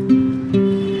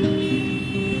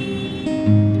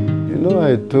 You know,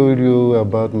 I told you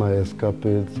about my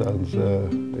escapades as a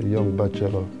young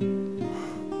bachelor.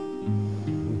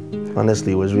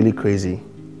 Honestly, it was really crazy.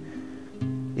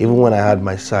 Even when I had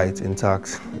my sight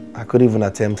intact, I couldn't even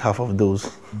attempt half of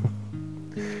those.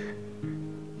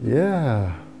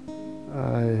 Yeah,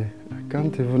 I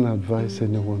can't even advise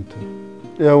anyone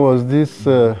to. There was this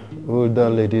older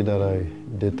lady that I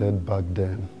dated back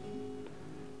then.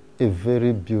 A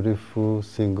very beautiful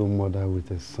single mother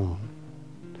with a son.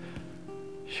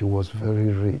 She was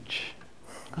very rich.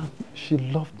 She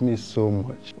loved me so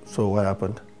much. So what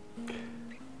happened?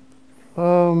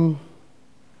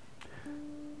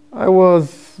 I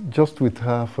was just with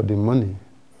her for the money.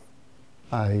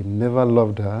 I never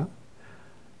loved her.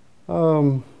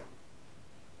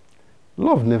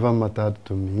 Love never mattered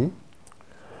to me.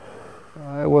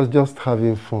 I was just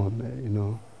having fun, you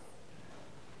know.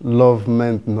 Love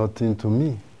meant nothing to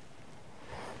me.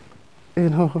 You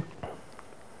know,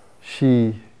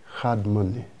 she had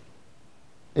money,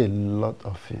 a lot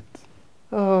of it.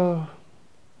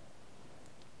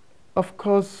 Of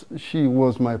course, she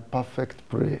was my perfect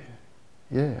prey.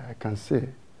 Yeah, I can say.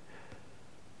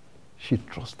 She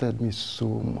trusted me so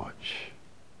much.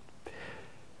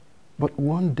 But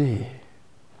one day,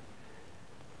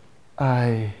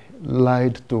 I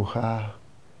lied to her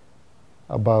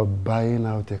about buying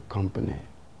out a company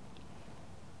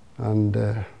and,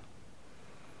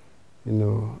 you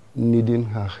know, needing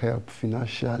her help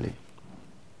financially,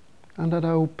 and that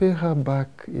I will pay her back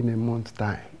in a month's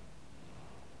time.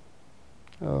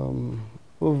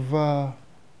 Over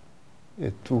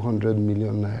 200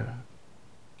 million naira.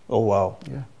 Oh, wow.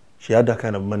 Yeah. She had that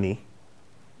kind of money?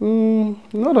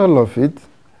 Not all of it.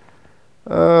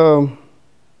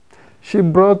 She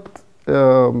brought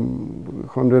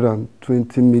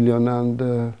 120 million and,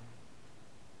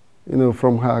 you know,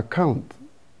 from her account.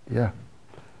 Yeah,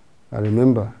 I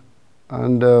remember.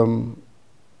 And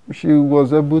she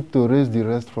was able to raise the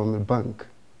rest from a bank.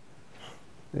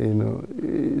 You know,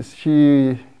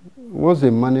 she was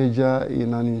a manager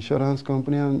in an insurance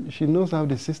company and she knows how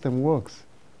the system works.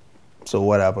 So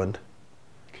what happened?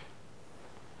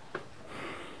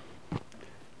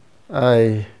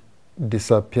 I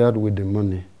disappeared with the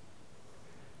money.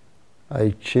 I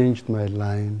changed my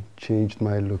line, changed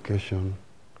my location.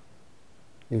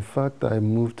 In fact, I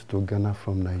moved to Ghana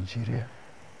from Nigeria.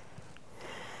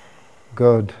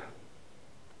 God,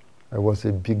 I was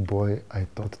a big boy, I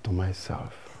thought to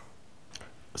myself.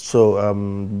 So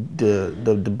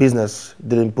the business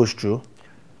didn't push through?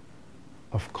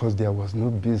 Of course, there was no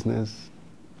business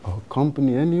or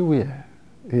company anywhere,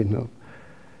 you know.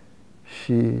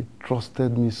 She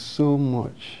trusted me so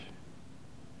much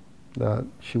that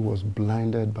she was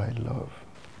blinded by love.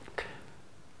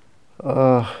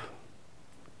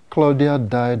 Claudia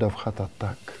died of heart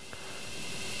attack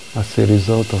as a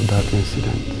result of that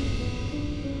incident,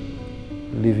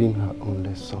 leaving her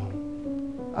only son.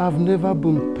 I've never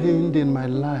been pained in my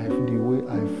life the way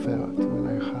I felt when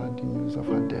I heard the news of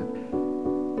her death.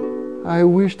 I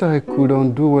wished I could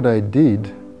undo what I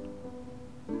did.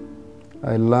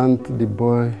 I learned the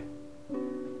boy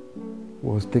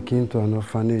was taken to an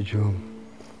orphanage home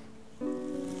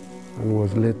and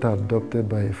was later adopted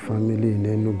by a family in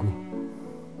Enugu.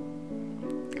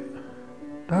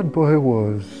 That boy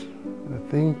was, I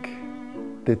think,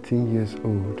 13 years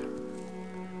old.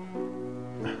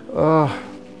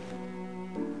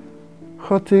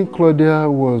 Hurting Claudia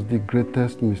was the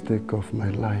greatest mistake of my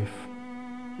life,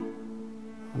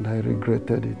 and I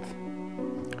regretted it.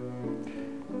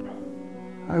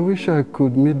 I wish I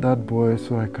could meet that boy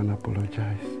so I can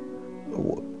apologize.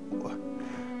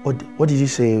 What did you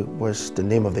say was the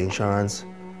name of the insurance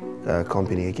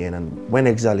company again, and when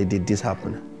exactly did this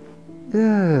happen?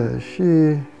 Yeah,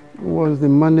 she was the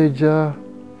manager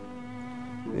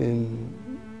in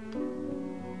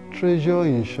Treasure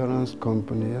Insurance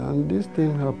Company, and this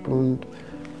thing happened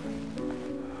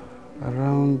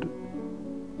around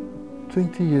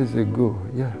 20 years ago,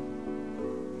 yeah.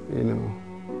 You know,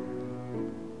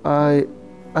 I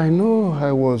know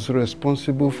I was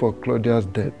responsible for Claudia's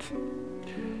death.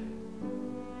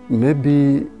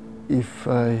 Maybe if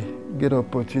I get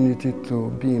opportunity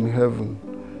to be in heaven,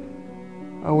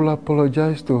 I will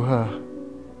apologize to her.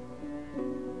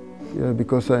 Yeah,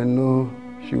 because I know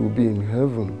she will be in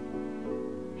heaven.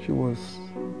 She was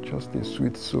just a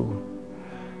sweet soul.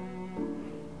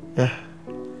 Yeah,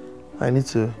 I need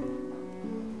to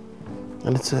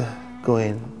go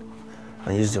in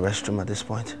and use the restroom at this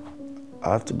point.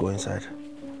 I have to go inside.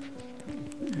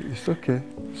 It's okay.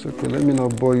 It's okay. Let me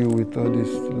not bore you with all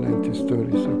these lengthy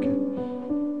stories, okay?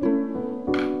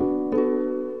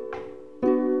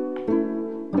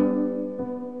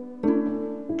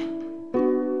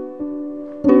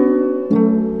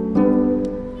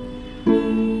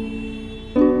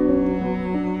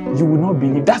 You will not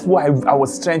believe. That's why I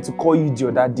was trying to call you the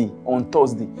other day, on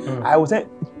Thursday. I was saying,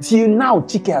 till now,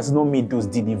 Chike has not made those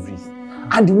deliveries.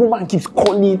 And the woman keeps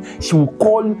calling. She will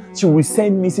call, she will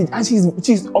send message, and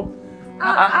she's up.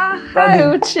 Hi,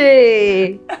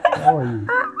 Uche. How are you?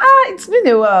 It's been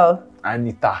a while.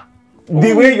 Anita,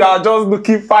 the way you are just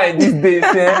looking fine these days.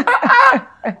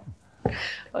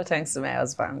 Oh, thanks to my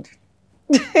husband.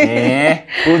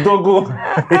 Odogo.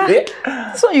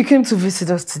 So you came to visit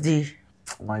us today?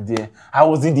 My dear, I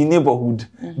was in the neighborhood.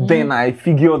 Then I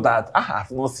figured that I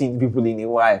have not seen people in a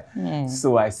while.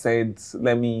 So I said,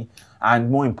 let me,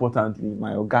 and more importantly,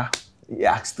 my Oga, he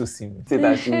asked to see me.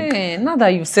 Said Hey, now that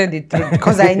you've said it,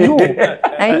 because I know.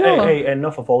 I know. Hey,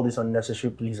 enough of all these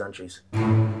unnecessary pleasantries.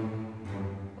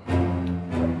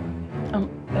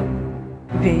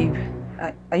 Babe,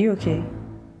 are you okay?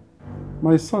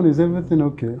 My son, is everything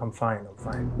okay? I'm fine.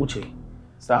 Uche,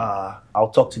 I'll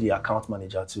talk to the account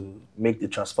manager to make the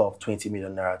transfer of 20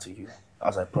 million naira to you,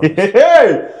 as I promised.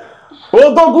 Hey!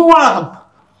 Odoguwan!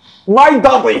 My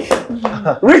daddy!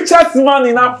 Richest man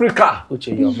in Africa!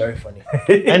 Uche, you're very funny.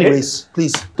 Anyways,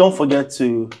 please don't forget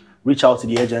to reach out to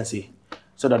the agency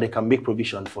so that they can make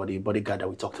provision for the bodyguard that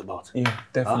we talked about. Yeah,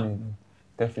 definitely.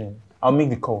 Definitely. I'll make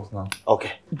the calls now.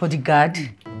 Okay. Bodyguard?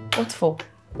 What for?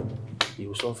 You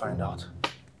will soon find out.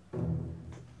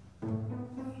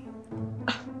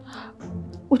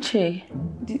 Uche,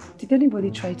 did anybody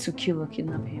try to kill or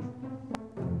kidnap him?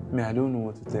 I don't know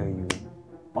what to tell you,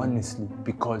 honestly,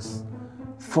 because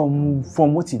from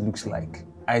what it looks like,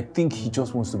 I think he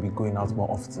just wants to be going out more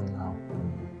often now.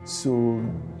 So,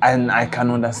 and I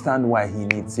can understand why he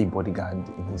needs a bodyguard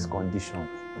in his condition.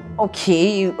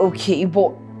 Okay,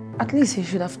 but at least he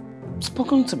should have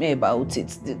spoken to me about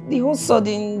it. The whole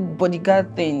sudden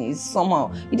bodyguard thing is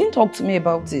somehow, he didn't talk to me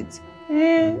about it.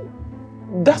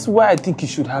 That's why I think you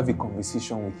should have a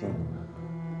conversation with him.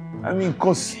 I mean,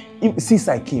 because since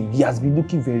I came, he has been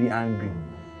looking very angry.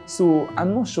 So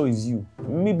I'm not sure it's you.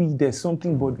 Maybe there's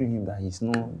something bothering him that he's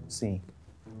not saying.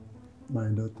 My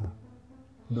daughter,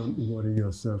 don't worry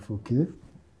yourself, okay?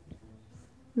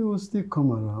 He will still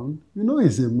come around. You know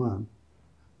he's a man.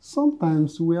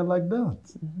 Sometimes we are like that.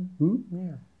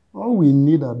 Yeah. All we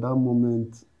need at that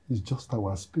moment is just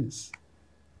our space.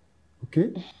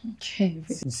 Okay? Okay.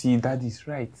 See, that is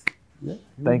right. Yeah.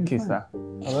 Thank you, sir.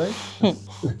 All right?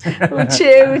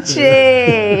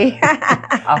 Uche.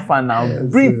 Alpha now,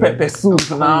 bring pepper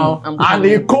soup now and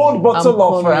a cold bottle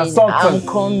of something. I'm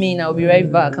coming. I'll be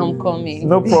right back. I'm coming.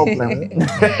 No problem.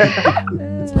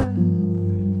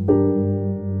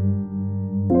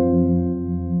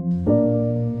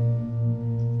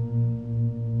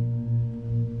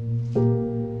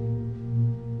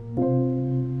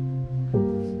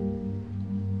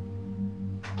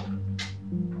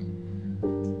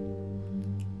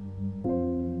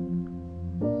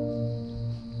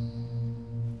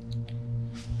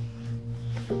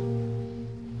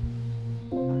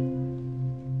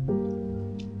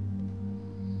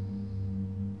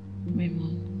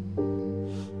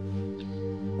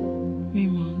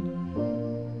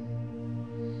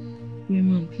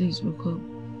 Please wake up.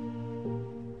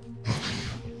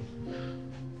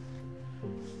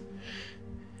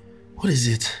 What is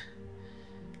it?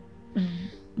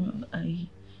 Well,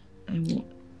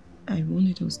 I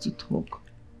wanted us to talk.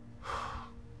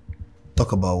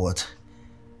 Talk about what?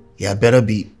 Yeah, better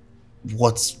be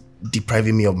what's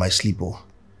depriving me of my sleep, oh.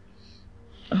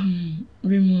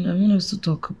 Raymond, I want us to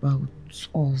talk about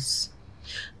us.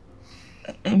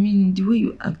 I mean, the way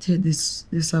you acted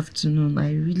this afternoon,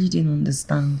 I really didn't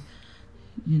understand.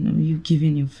 You know, you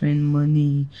giving your friend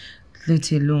money,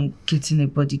 let alone getting a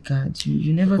bodyguard.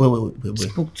 You never wait.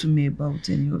 spoke to me about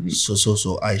any of it.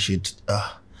 So I should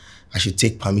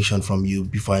take permission from you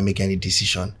before I make any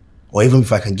decision, or even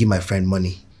if I can give my friend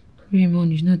money.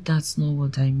 Raymond, you know that's not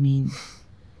what I mean.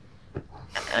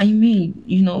 I mean,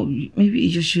 you know, maybe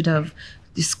you should have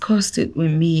discussed it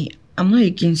with me. I'm not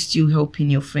against you helping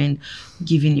your friend,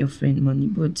 giving your friend money,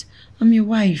 but I'm your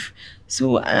wife.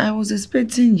 So I was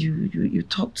expecting you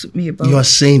talk to me about... You are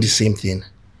saying the same thing.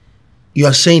 You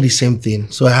are saying the same thing.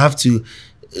 So I have to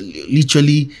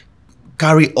literally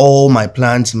carry all my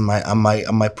plans and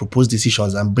my proposed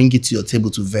decisions and bring it to your table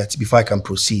to vet before I can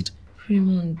proceed.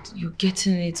 Raymond, you're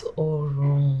getting it all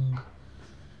wrong.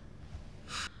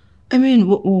 I mean,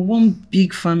 we're one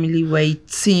big family, we're a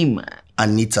team.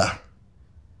 Anita,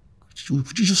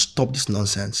 would you just stop this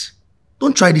nonsense?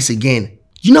 Don't try this again.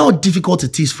 You know how difficult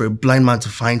it is for a blind man to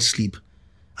find sleep.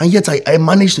 And yet I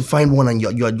managed to find one and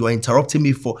you're interrupting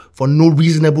me for no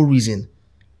reasonable reason.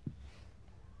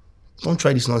 Don't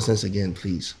try this nonsense again,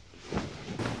 please.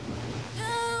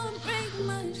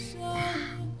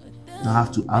 I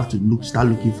have to start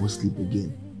looking for sleep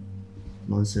again.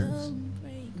 Nonsense.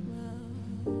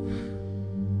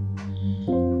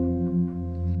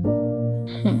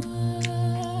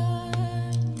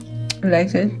 You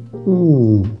like it?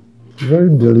 Very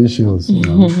delicious.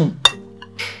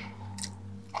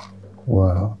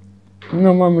 Wow.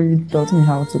 No, Mom really taught me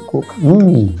how to cook.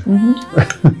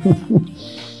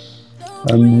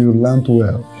 And you learned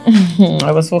well.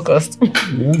 I was focused.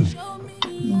 Yeah.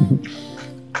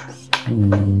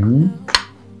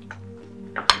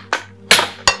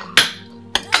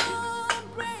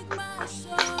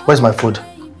 Where's my food?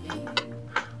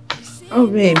 Oh,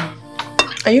 babe.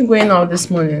 Are you going out this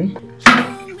morning?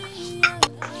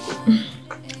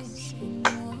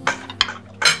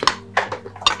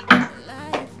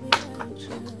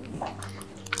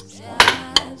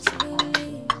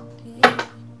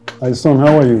 Hi, son,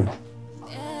 how are you?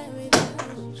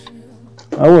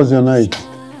 How was your night?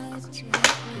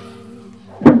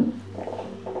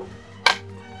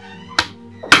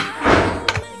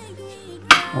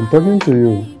 I'm talking to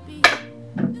you.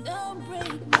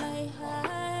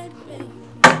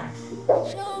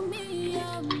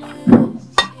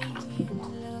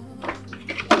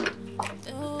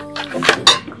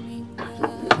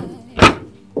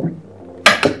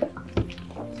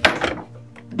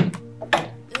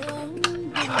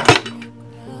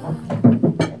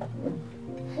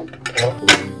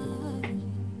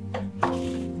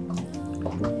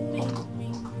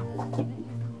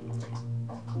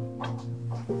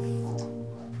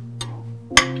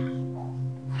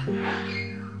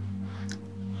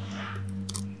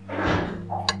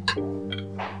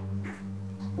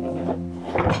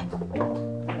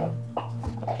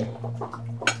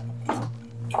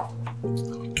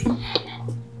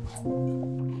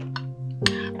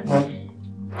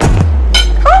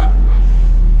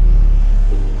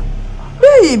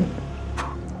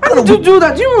 To do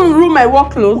that, you won't ruin my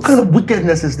workload. What kind of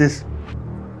wickedness is this?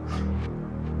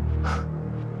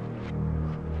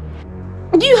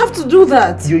 Do you have to do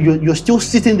that? You're still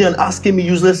sitting there and asking me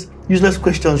useless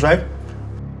questions, right?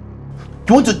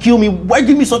 You want to kill me? Why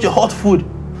give me such a hot food?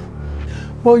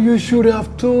 Well, you should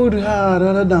have told her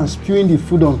rather than spewing the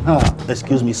food on her.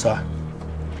 Excuse me, sir.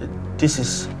 This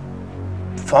is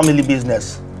family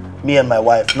business. Me and my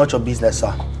wife, not your business,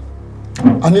 sir.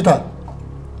 Anita.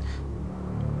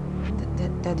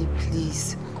 Daddy,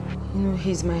 please. You know,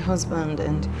 he's my husband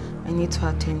and I need to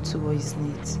attend to what his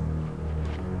needs.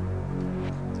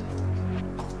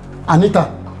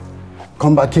 Anita,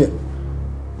 come back here.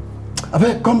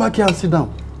 Abeg, come back here and sit down.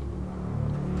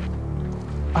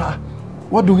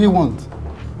 What do he want?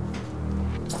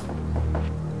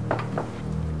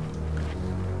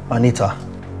 Anita,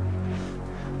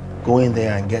 go in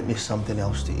there and get me something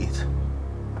else to eat.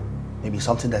 Maybe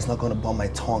something that's not going to burn my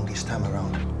tongue this time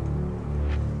around.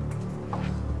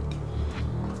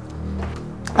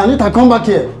 Anita, come back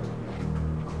here.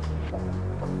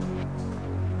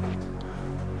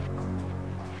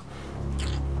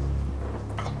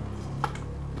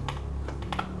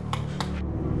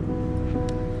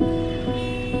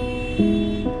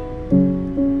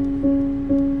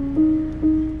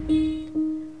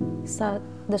 Sir,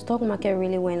 the stock market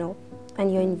really went up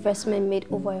and your investment made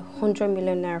over 100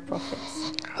 million naira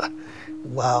profits.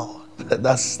 Wow,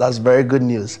 that's very good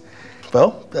news.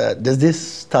 Well, there's this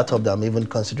startup that I'm even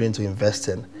considering to invest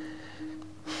in.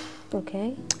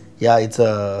 Okay. Yeah, it's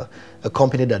a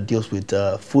company that deals with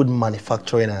food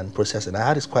manufacturing and processing. I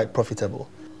heard it's quite profitable.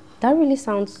 That really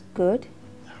sounds good.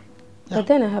 Yeah. But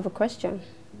then I have a question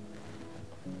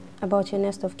about your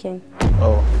next of kin.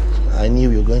 Oh, I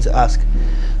knew you were going to ask.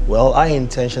 Well, I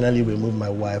intentionally removed my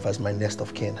wife as my next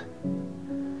of kin.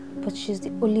 But she's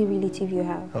the only relative you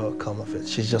have. Oh, come off it.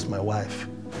 She's just my wife.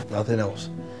 Nothing else.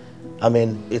 I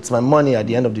mean, it's my money at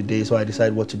the end of the day, so I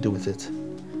decide what to do with it.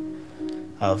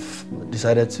 I've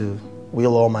decided to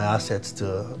wheel all my assets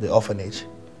to the orphanage.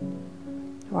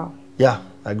 Wow. Yeah,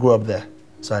 I grew up there,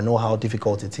 so I know how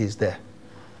difficult it is there.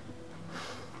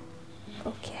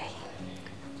 Okay.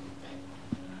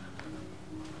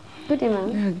 Good day,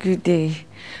 ma'am. Good day.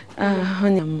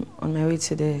 Honey, I'm on my way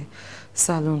to the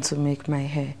salon to make my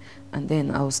hair, and then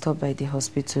I'll stop by the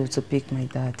hospital to pick my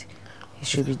dad. He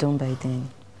should be done by then.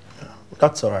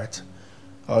 That's all right.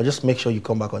 I'll just make sure you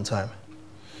come back on time.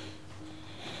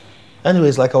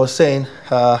 Anyways, like I was saying,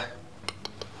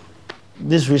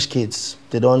 these rich kids,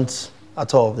 they don't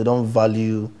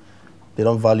value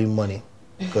money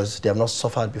because they have not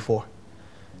suffered before.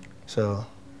 So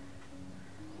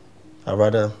I'd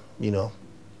rather,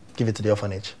 give it to the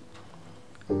orphanage.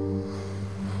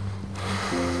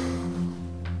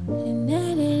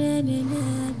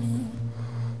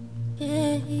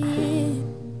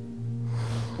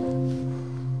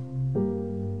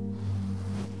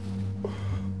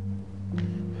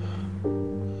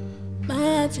 My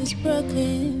heart is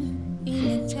broken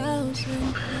in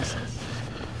 1,000 pieces.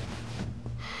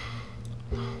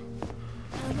 I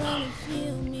wanna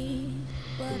feel me,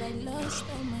 but I lost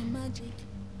all my magic.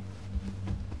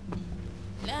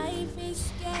 Life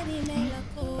is getting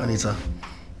melancholy. Anita,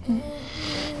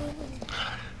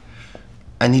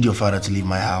 I need your father to leave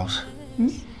my house.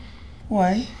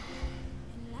 Why?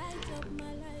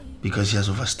 Because he has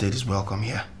overstayed his welcome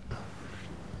here.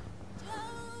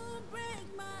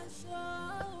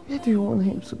 Where do you want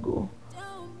him to go?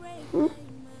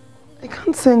 I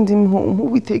can't send him home. Who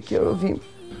will take care of him?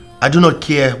 I do not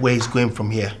care where he's going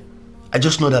from here. I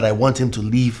just know that I want him to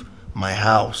leave my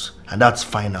house, and that's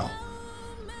final.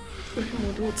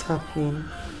 What's happening?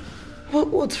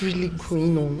 What's really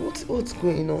going on? What's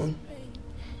going on?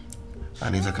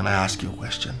 Anita, can I ask you a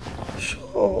question?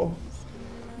 Sure.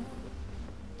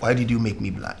 Why did you make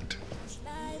me blind?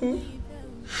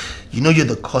 You know you're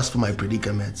the cause for my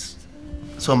predicaments.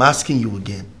 So I'm asking you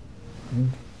again.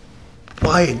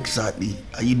 Why exactly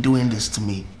are you doing this to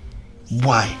me?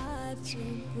 Why?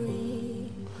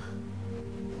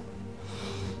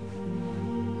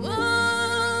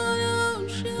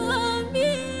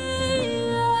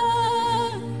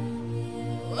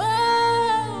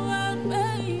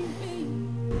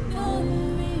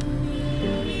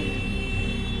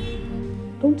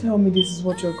 Don't tell me this is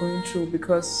what you're going through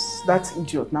because that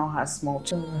idiot now has small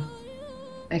children.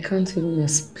 I can't even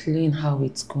explain how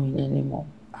it's going anymore.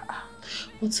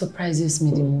 What surprises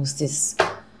me the most is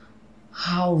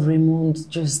how Raymond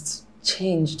just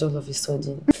changed all of a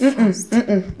sudden.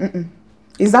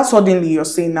 Is that suddenly you're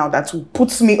saying now that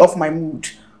puts me off my mood?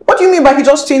 What do you mean by he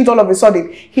just changed all of a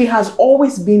sudden? He has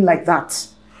always been like that.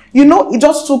 You know, it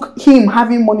just took him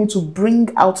having money to bring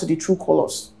out the true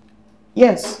colors.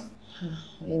 Yes.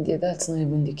 Indeed, that's not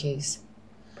even the case.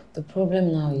 The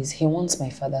problem now is he wants my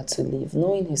father to leave,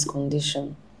 knowing his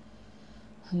condition.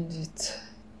 And it...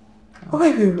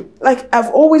 Oh, like,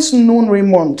 I've always known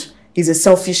Raymond is a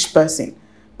selfish person.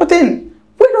 But then,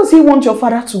 where does he want your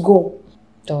father to go?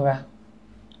 Dora,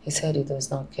 he said he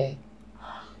does not care.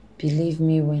 Believe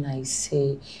me when I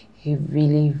say he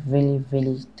really, really,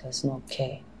 really does not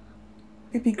care.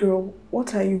 Baby girl,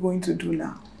 what are you going to do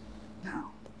now?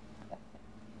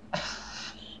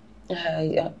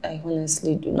 I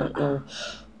honestly do not know,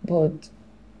 but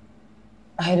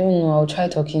I don't know. I'll try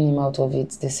talking him out of it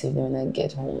this evening when I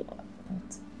get home.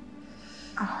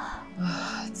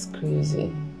 It's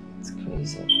crazy. It's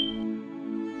crazy.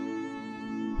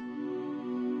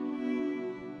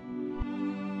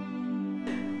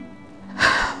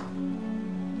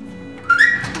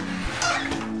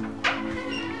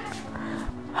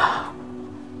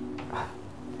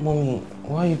 Mommy,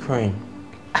 why are you crying?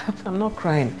 I'm not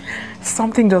crying.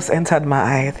 Something just entered my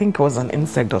eye. I think it was an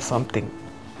insect or something.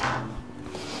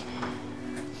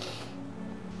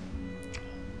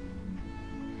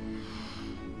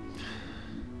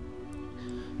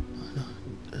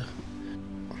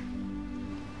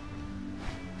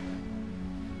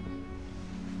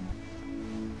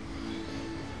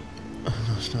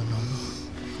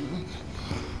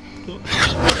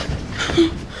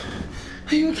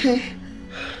 Are you okay?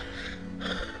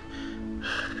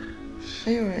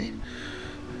 Are you alright?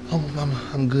 Oh, Mama,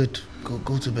 I'm good.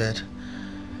 Go to bed.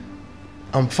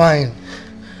 I'm fine.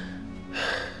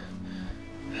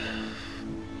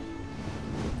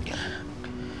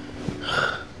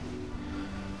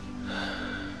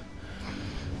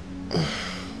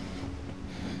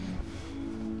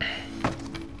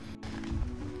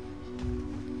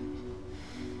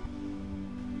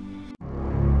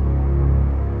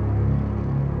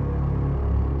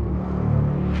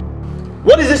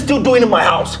 What is he still doing in my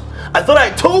house? I thought I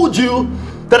told you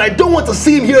that I don't want to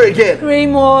see him here again.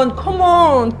 Raymond, come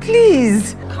on,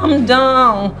 please. Calm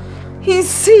down. He's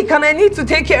sick and I need to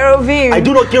take care of him. I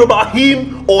do not care about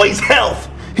him or his health.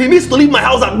 He needs to leave my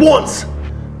house at once.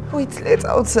 Wait, let's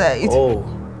outside. Oh,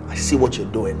 I see what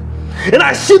you're doing. And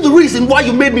I see the reason why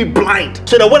you made me blind.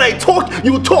 So that when I talk,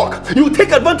 you talk. You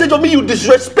take advantage of me, you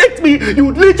disrespect me,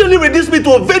 you literally reduce me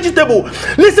to a vegetable.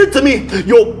 Listen to me,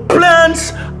 your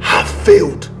plans have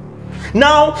failed.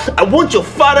 Now, I want your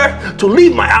father to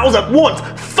leave my house at once.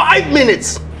 5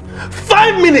 minutes.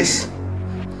 5 minutes.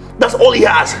 That's all he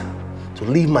has. To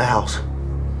leave my house.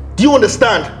 Do you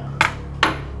understand?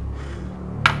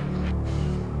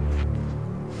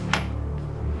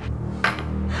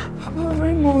 Papa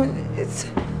Raymond, it's...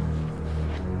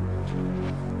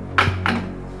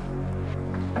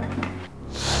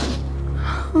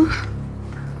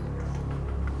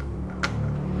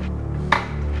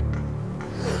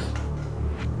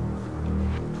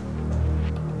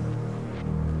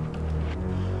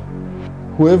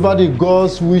 Whoever the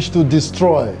gods wish to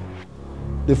destroy,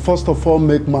 they first of all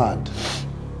make mad.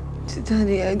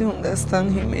 Daddy, I don't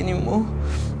understand him anymore.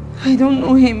 I don't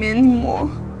know him anymore.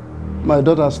 My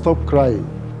daughter, stop crying,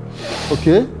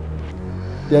 okay?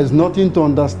 There is nothing to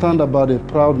understand about a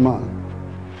proud man.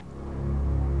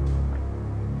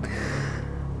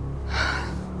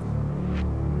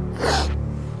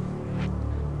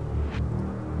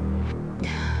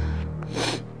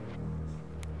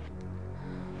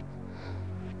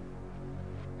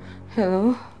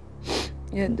 Hello?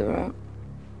 Yeah, Dora.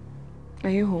 Are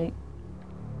you home?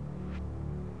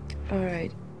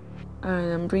 Alright.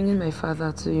 Alright, I'm bringing my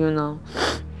father to you now.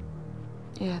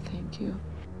 Yeah, thank you.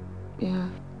 Yeah.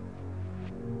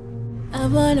 I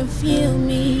wanna feel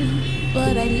me,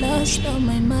 but I lost all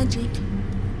my magic.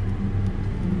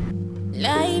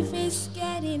 Life is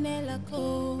getting hella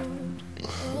cold.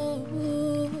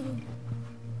 Oh,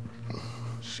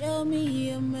 show me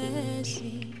your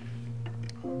mercy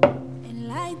and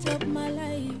light up my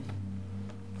life.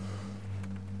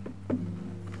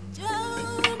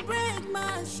 Don't break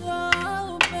my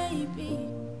soul, baby.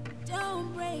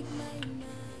 Don't break my mind.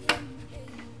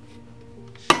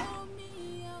 Show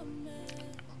me your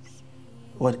mercy.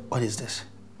 What is this?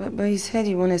 But he said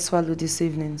he wanted swallow this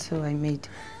evening, so I made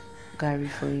Gary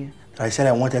for you. I said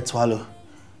I wanted swallow.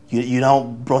 You now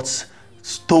brought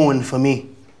stone for me.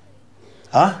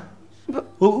 Huh? But,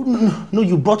 oh, no,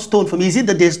 you brought stone for me. Is it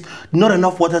that there's not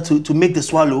enough water to make the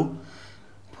swallow?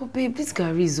 But babe, this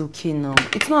Gary is okay now.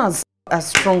 It's not as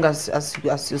strong as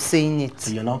you're saying it.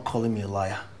 So you're not calling me a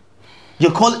liar.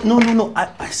 You're calling... No.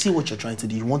 I see what you're trying to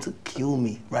do. You want to kill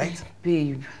me, right?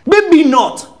 Babe. Maybe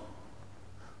not.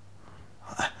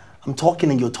 I'm talking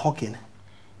and you're talking.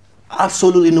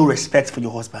 Absolutely no respect for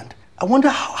your husband. I wonder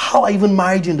how I even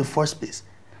married you in the first place.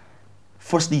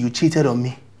 Firstly, you cheated on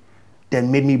me. Then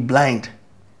made me blind.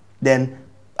 Then,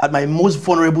 at my most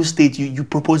vulnerable state, you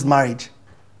proposed marriage.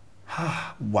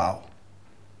 Wow.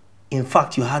 In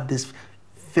fact, you had this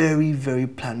very, very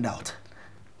planned out.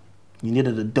 You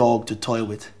needed a dog to toy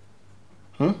with.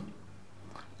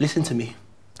 Listen to me.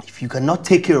 If you cannot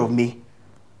take care of me,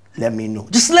 let me know.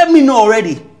 Just let me know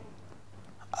already.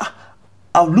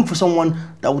 I'll look for someone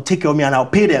that will take care of me and I'll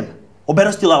pay them. Or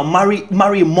better still, I'll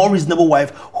marry a more reasonable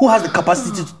wife who has the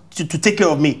capacity to take care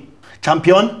of me.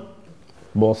 Champion?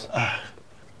 Boss.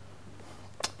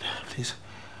 Please,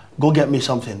 go get me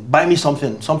something. Buy me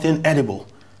something edible.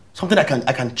 Something I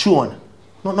can chew on.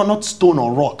 Not stone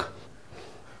or rock.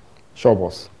 Sure,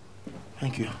 boss.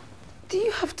 Thank you. Do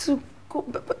you have to go?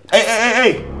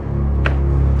 Hey!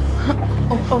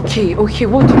 Oh, okay,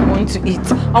 what do you want to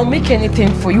eat? I'll make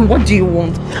anything for you. What do you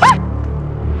want?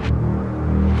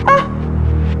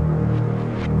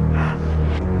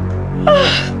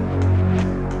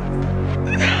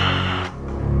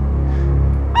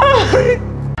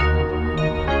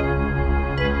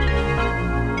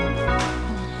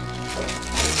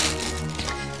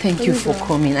 Thank you for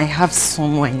coming. I have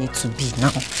somewhere I need to be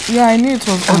now. Yeah, I knew it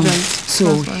was urgent.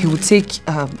 So he will take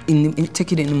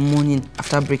take it in the morning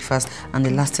after breakfast and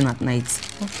the last thing at night.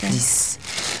 Okay. This.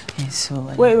 Yeah, so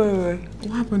wait.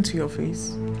 What happened to your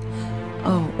face?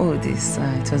 Oh, this.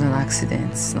 It was an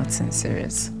accident. It's nothing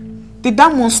serious. Did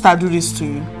that monster do this to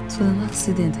you? It was an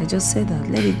accident. I just said that.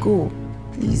 Let it go,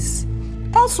 please.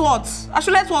 Else what? I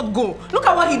should let what go. Look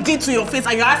at what he did to your face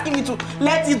and you're asking me to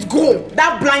let it go.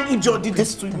 That blind idiot did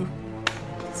this to you.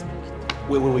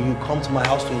 Wait, you come to my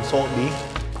house to insult me?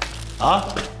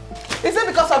 Huh? Is it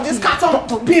because of this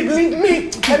carton? Babe, leave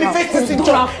me. Let me face this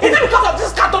picture. Is it because of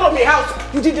this carton of my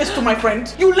house? You did this to my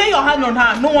friend. You lay your hand on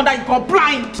her. No wonder you got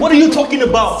blind. What are you talking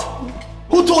about?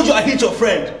 Who told you I hate your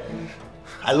friend?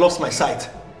 I lost my sight.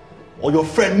 Or your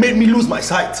friend made me lose my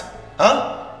sight.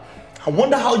 Huh? I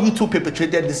wonder how you two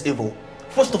perpetrated this evil.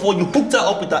 First of all, you hooked her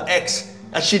up with her ex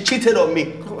and she cheated on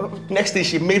me. Next thing,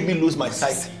 she made me lose my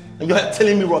sight. And you're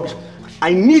telling me rubbish.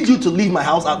 I need you to leave my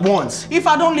house at once. If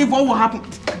I don't leave, what will happen?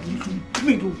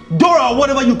 Dora, or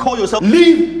whatever you call yourself,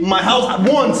 leave my house at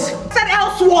once. I said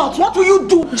else what? What will you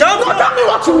do? Tell me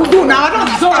what you will do now.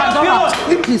 Dora.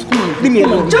 Please, come on. Leave me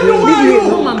alone.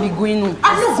 Come and be going home.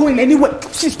 I'm not going anywhere.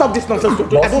 Stop this nonsense.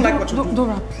 I don't like what you do.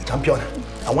 Dora. Champion,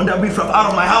 I want that riffraff out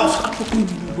of my house.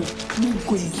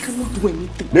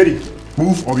 Lady,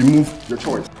 move or remove your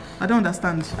choice. I don't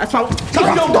understand. That's why.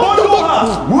 Champion, don't do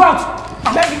her! Move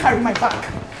out! Let me carry my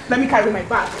bag. Let me carry my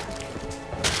bag.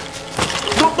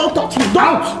 Don't touch me.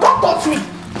 Don't touch me.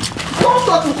 Don't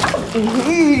touch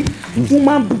me.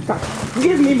 Woman beater.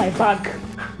 Give me my bag.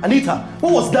 Anita,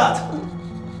 what was that?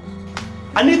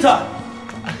 Anita!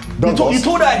 You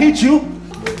told her I hate you?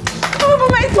 Oh,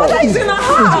 but my father is in the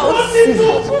house!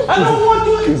 I don't want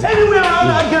you anywhere around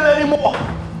that girl anymore!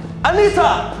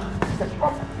 Anita!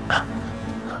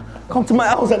 Come to my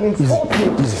house and insult me!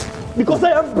 Because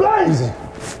I am blind!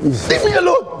 Leave me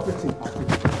alone!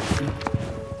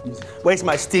 Where's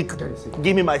my stick?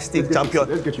 Give me my stick, champion.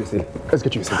 Let's get you a seat. Let's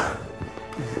get you a seat.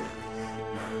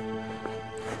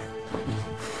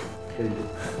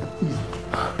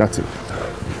 That's it.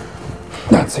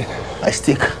 That's it. My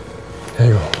stick. There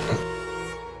you go.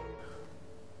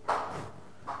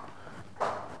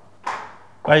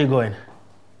 Where are you going?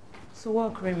 So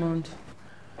work, Raymond.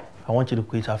 I want you to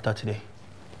quit after today.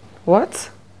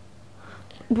 What?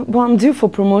 But I'm due for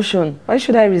promotion. Why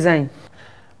should I resign?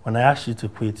 When I asked you to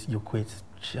quit, you quit.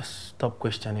 Just stop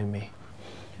questioning me.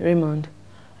 Raymond,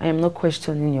 I am not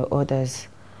questioning your orders.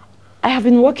 I have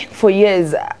been working for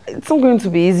years. It's not going to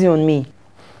be easy on me.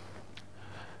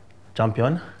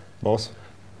 Champion? Boss?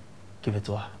 Give it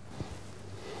to her.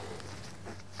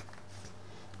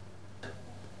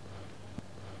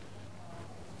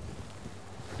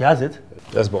 He has it?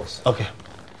 Yes, boss. Okay.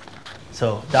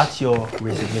 So that's your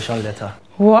resignation letter.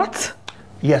 What?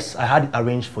 Yes, I had it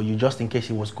arranged for you just in case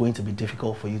it was going to be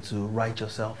difficult for you to write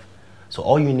yourself. So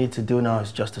all you need to do now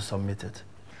is just to submit it.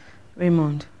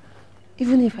 Raymond,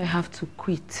 even if I have to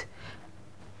quit,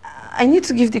 I need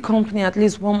to give the company at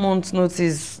least 1 month's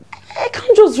notice. I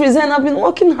can't just resign. I've been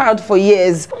working hard for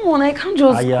years. Come on, I can't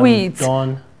just quit. I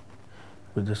am done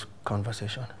with this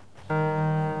conversation.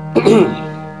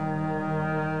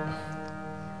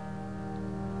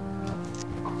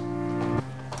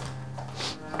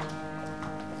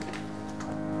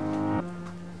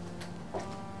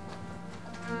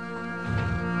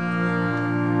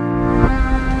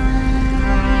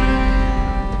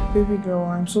 Baby girl,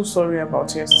 I'm so sorry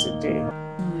about yesterday.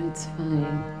 No, it's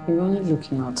fine. You're only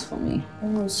looking out for me.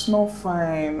 Oh, it's not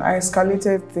fine. I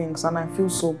escalated things and I feel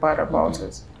so bad about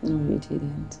it. No, you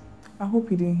didn't. I hope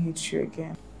he didn't hit you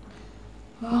again.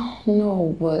 Well,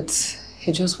 no, but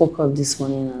he just woke up this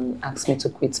morning and asked me to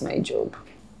quit my job.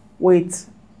 Wait,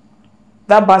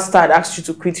 that bastard asked you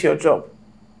to quit your job.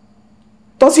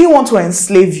 Does he want to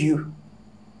enslave you?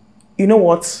 You know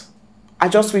what? I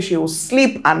just wish he would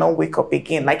sleep and not wake up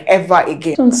again, like ever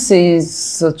again. Don't say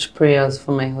such prayers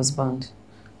for my husband.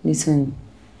 Listen,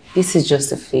 this is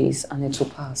just a phase and it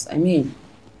will pass. I mean,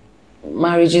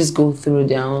 marriages go through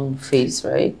their own phase,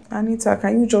 right? Anita,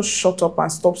 can you just shut up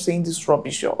and stop saying this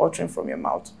rubbish you're uttering from your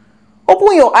mouth?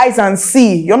 Open your eyes and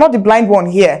see. You're not the blind one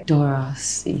here. Dora,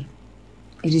 see.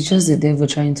 It is just the devil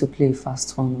trying to play a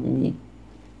fast one on me.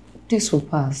 This will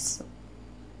pass.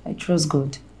 I trust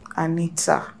God.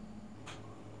 Anita.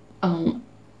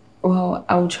 Well,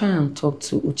 I will try and talk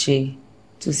to Uche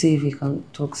to see if we can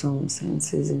talk some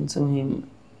senses into him.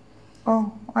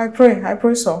 Oh, I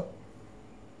pray so.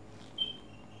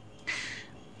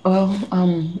 Well,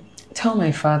 tell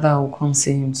my father I'll come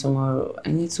see him tomorrow.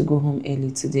 I need to go home early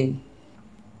today.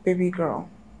 Baby girl,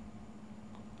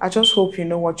 I just hope you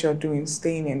know what you're doing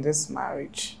staying in this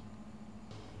marriage.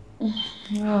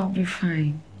 Yeah, I'll be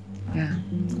fine. Yeah,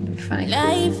 I'll be fine.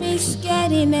 Life is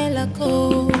getting hella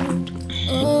cold.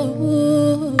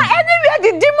 Oh. Anywhere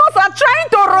the demons are trying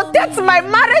to rotate my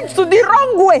marriage to the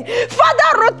wrong way,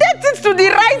 Father, rotate it to the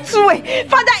right way.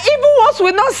 Father, evil ones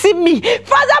will not see me.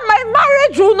 Father, my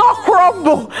marriage will not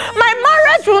crumble. My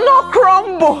marriage will not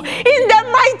crumble. In the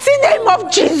mighty name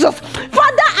of Jesus.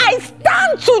 Father, I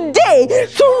stand today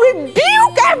to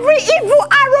rebuke every evil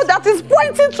arrow that is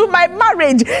pointing to my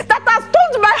marriage, that has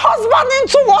turned my husband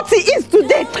into what he is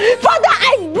today. Father,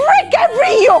 I break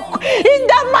every yoke in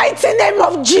the mighty name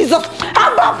of Jesus.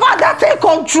 Abba, Father, take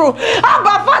control.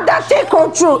 Abba, Father, take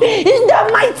control. In the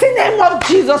mighty name of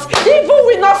Jesus. Evil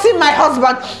will not see my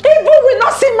husband. Evil will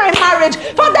not see my marriage.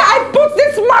 Father, I put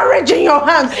this marriage in your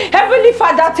hands. Heavenly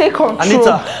Father, take control.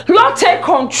 Anita. Lord, take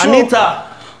control. Anita.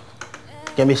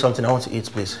 Get me something I want to eat,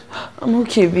 please. I'm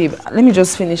okay, babe. Let me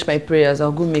just finish my prayers.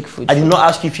 I'll go make food. I did not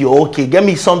ask you if you're okay. Get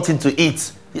me something to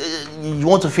eat. You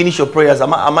want to finish your prayers?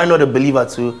 Am I not a believer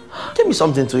too? Get me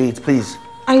something to eat, please.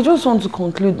 I just want to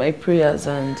conclude my prayers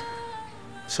and...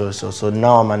 So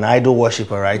now I'm an idol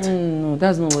worshiper, right? No,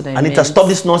 that's not what I meant. Anita, stop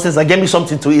this nonsense and get me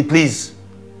something to eat, please.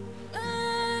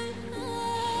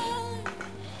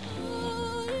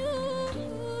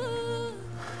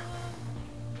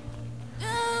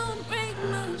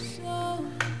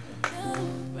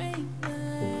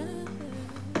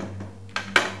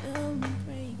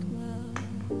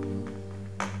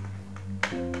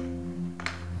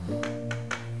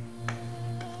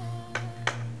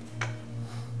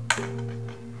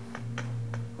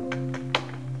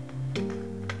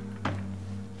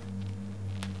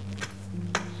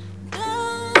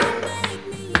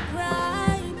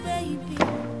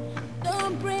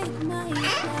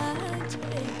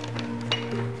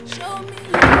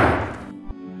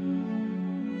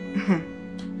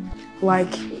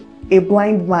 Like a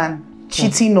blind man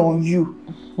cheating on you.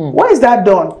 Why is that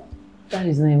done? That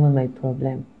is not even my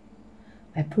problem.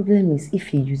 My problem is if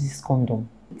he uses condom.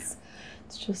 It's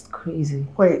just crazy.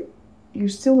 Wait, you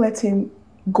still let him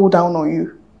go down on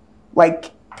you?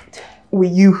 Like,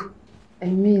 with you? I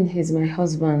mean, he's my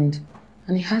husband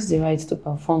and he has the right to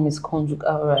perform his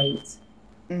conjugal rights.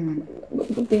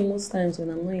 But then most times when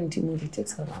I'm not in the mood, he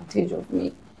takes advantage of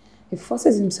me. He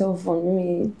forces himself on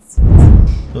me.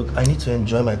 Look, I need to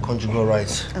enjoy my conjugal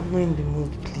rights. I'm not in the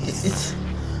mood, please.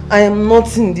 I am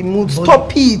not in the mood.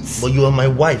 Stop it! But you are my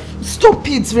wife. Stop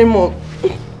it, Raymond.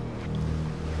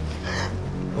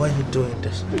 Why are you doing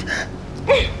this?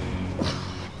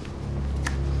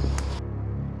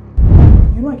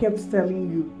 You know, I kept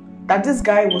telling you that this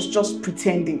guy was just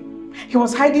pretending. He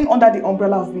was hiding under the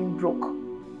umbrella of being broke.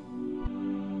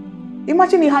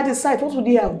 Imagine he had his sight. What would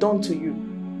he have done to you?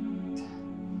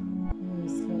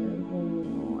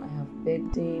 I have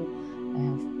begged him, I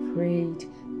have prayed,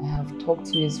 I have talked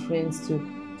to his friends to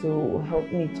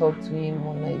help me talk to him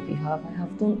on my behalf. I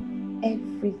have done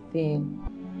everything.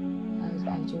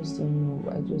 I just don't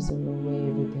know. I just don't know where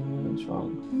everything went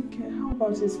wrong. Okay, how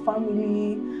about his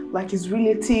family, like his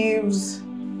relatives?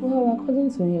 Well, according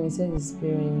to him, he said his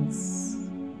parents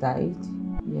died,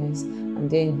 yes, and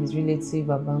then his relative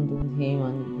abandoned him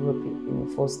and he grew up in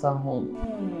a foster home.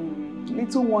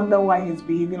 Little wonder why he's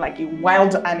behaving like a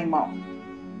wild animal.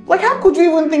 Like, how could you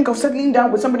even think of settling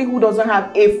down with somebody who doesn't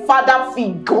have a father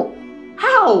figure?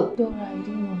 How? Dora, I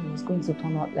didn't know he was going to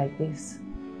turn out like this.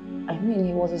 I mean,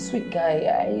 he was a sweet guy.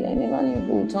 I never knew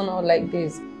he would turn out like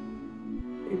this.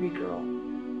 Baby girl,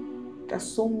 there's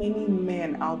so many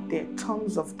men out there,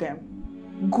 tons of them.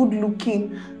 Good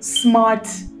looking, smart,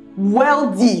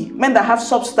 wealthy, men that have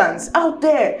substance out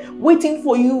there waiting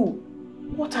for you.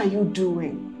 What are you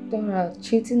doing? Dora,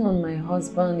 cheating on my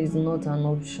husband is not an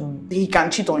option. He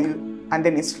can cheat on you and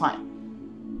then it's fine.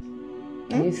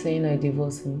 Are you saying I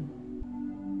divorce him?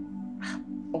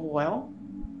 Well,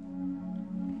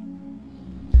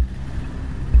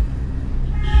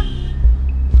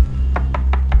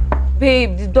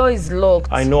 Babe, the door is locked.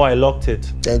 I know I locked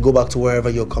it. Then go back to wherever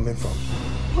you're coming from.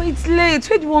 Oh, it's late.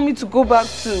 Where do you want me to go back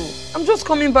to? I'm just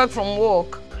coming back from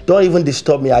work. Don't even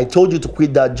disturb me. I told you to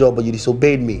quit that job, but you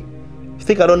disobeyed me. You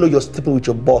think I don't know you're sleeping with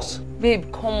your boss? Babe,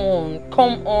 come on.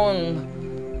 Come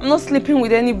on. I'm not sleeping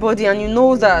with anybody and you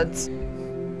know that.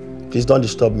 Please don't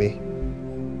disturb me.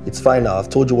 It's fine now. I've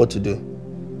told you what to do.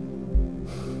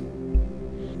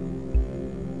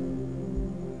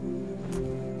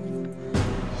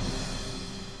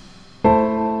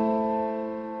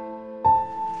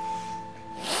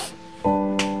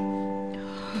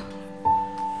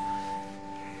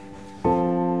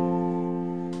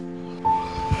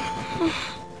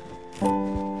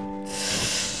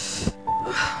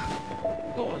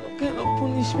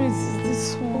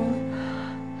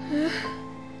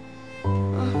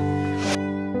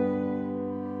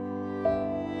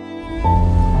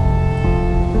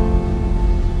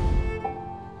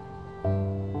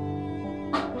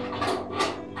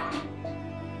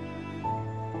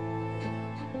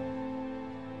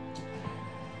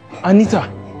 Anita,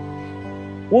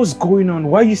 what's going on?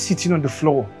 Why are you sitting on the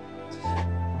floor?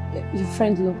 Your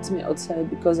friend locked me outside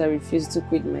because I refused to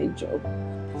quit my job.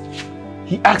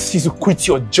 He asked you to quit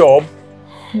your job?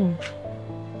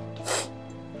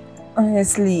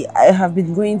 Honestly, I have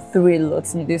been going through a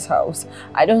lot in this house.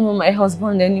 I don't know my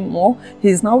husband anymore.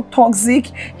 He's now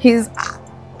toxic.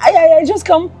 I just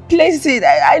can't place it.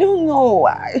 I don't know.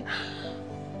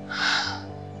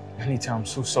 Anita, I'm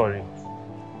so sorry.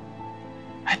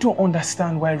 I don't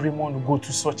understand why Raymond would go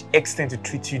to such extent to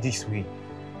treat you this way.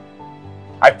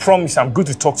 I promise I'm going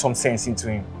to talk some sense into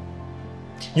him.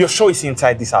 You're sure he's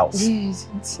inside this house? Yeah, he's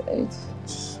inside.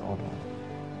 Hold on.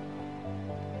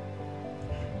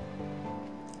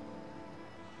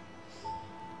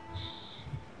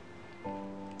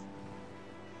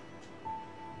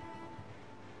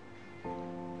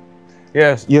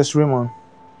 Yes, Raymond.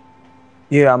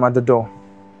 Yeah, I'm at the door.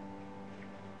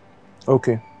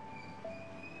 Okay.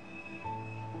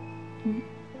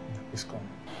 It's gone.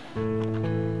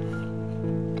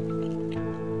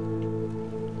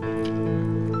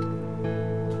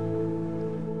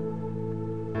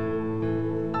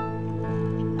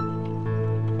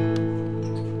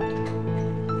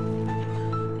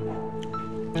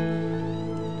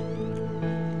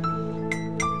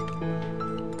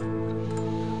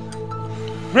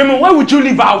 Raymond, why would you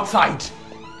leave outside?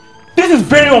 This is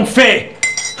very unfair.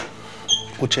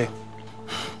 Uche,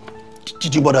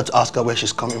 did you bother to ask her where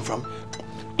she's coming from?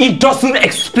 It doesn't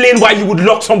explain why you would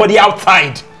lock somebody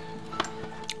outside.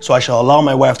 So I shall allow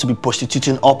my wife to be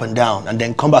prostituting up and down and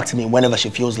then come back to me whenever she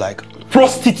feels like.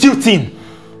 Prostituting?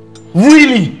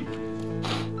 Really?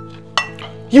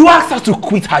 You asked her to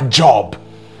quit her job.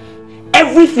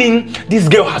 Everything this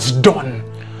girl has done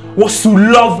was to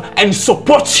love and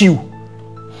support you.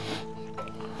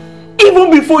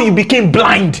 Even before you became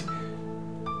blind.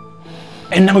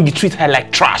 And now you treat her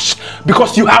like trash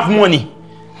because you have money.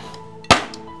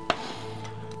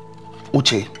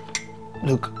 Uche,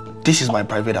 look, this is my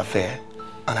private affair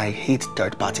and I hate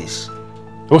third parties.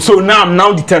 Oh, so now I'm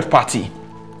the third party.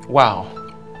 Wow.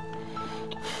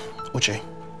 Uche,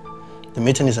 the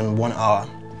meeting is in 1 hour.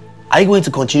 Are you going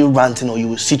to continue ranting or you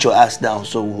will sit your ass down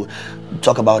so we'll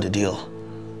talk about the deal?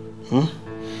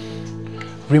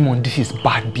 Raymond, this is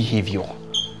bad behavior.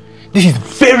 This is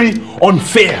very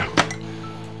unfair.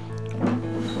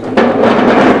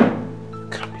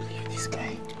 Can't believe this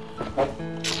guy.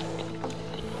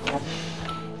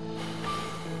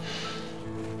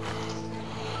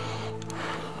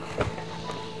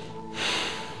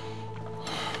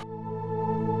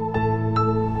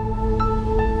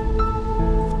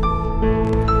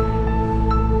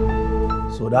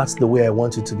 So that's the way I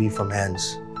want it to be from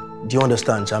hands. Do you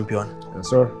understand, champion? Yes,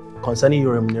 sir. Concerning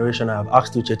your remuneration, I have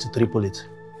asked Uche to triple it.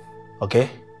 Okay?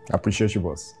 I appreciate you,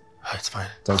 boss. It's fine.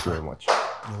 Thank you very much.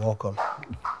 You're welcome.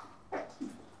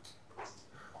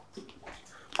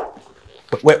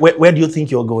 Where do you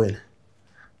think you're going?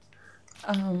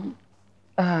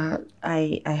 I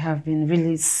have been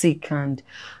really sick and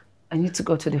I need to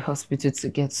go to the hospital to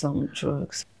get some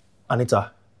drugs.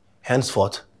 Anita,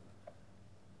 henceforth,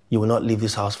 you will not leave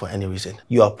this house for any reason.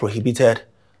 You are prohibited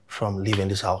from leaving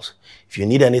this house. If you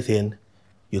need anything,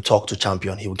 you talk to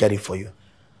Champion. He will get it for you.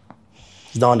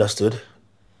 Is that understood?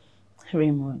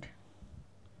 Raymond,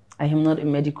 I am not a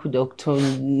medical doctor,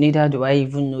 neither do I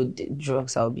even know the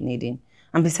drugs I'll be needing.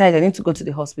 And besides, I need to go to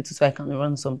the hospital so I can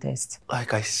run some tests.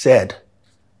 Like I said,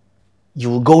 you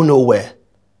will go nowhere.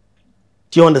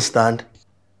 Do you understand?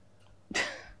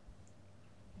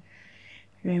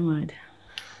 Raymond,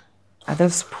 at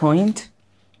this point,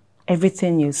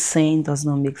 everything you're saying does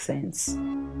not make sense.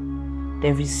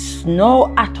 There is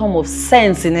no atom of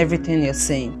sense in everything you're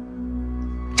saying.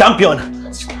 Champion!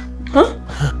 Huh?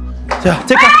 Yeah,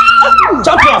 take her.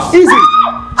 Champion, easy!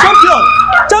 Champion!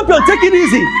 Champion, take it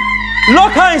easy!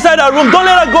 Lock her inside that room. Don't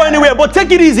let her go anywhere, but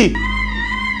take it easy.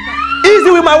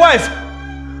 Easy with my wife.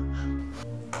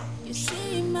 You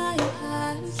see my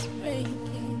heart's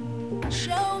breaking.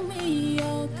 Show me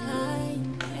your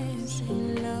kindness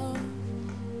and love.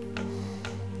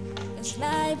 It's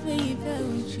life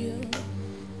without you.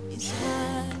 It's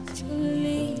hard to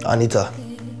live. Anita,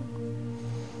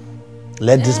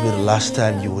 let this be the last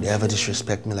time you would ever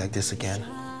disrespect me like this again.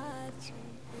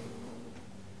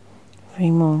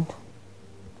 Raymond,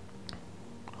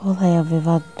 all I have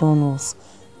ever done was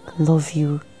love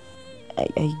you.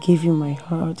 I gave you my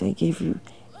heart. I gave you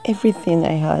everything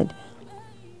I had.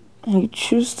 And you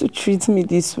choose to treat me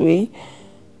this way.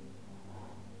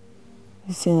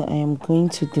 Listen, I am going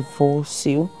to divorce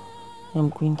you. I am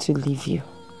going to leave you.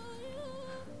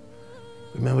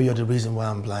 Remember, you're the reason why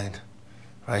I'm blind,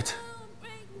 right?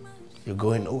 You're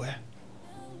going nowhere.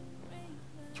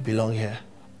 You belong here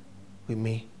with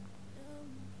me.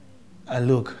 And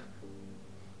look,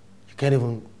 you can't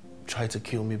even try to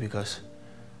kill me because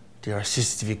there are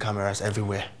CCTV cameras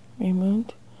everywhere.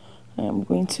 Raymond, I am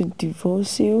going to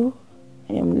divorce you.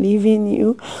 I am leaving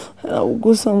you. And I will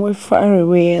go somewhere far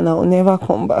away and I will never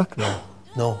come back.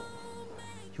 No.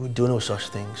 You will do no such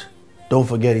things. Don't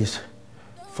forget it's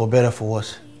for better, for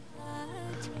worse.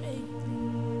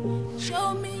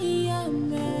 Show me your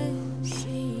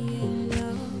mercy and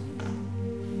love.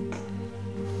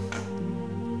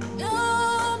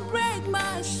 Don't break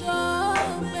my soul,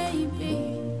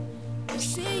 baby. You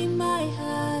see my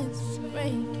heart's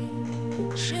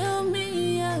breaking. Show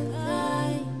me your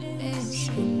kindness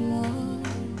and love.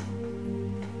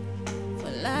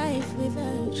 For life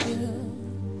without you,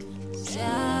 it's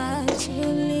hard to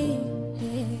live.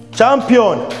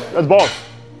 Champion! Yes, boss.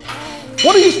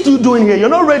 What are you still doing here? You're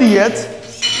not ready yet?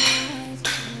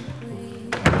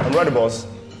 I'm ready, boss.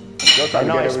 Just trying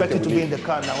Now I to get expect you to everything be in the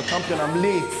car now. Champion, I'm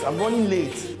late. I'm running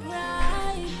late.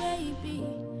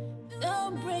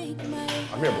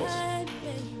 I'm here, boss.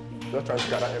 Just trying to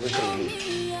gather everything we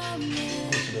need.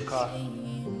 Go to the car.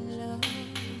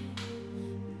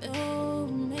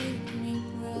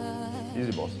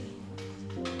 Easy, boss.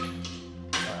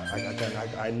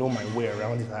 I know my way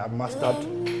around it. I have mastered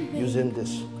using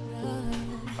this.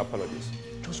 Apologies.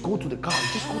 Just go to the car.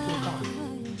 Just go to the car.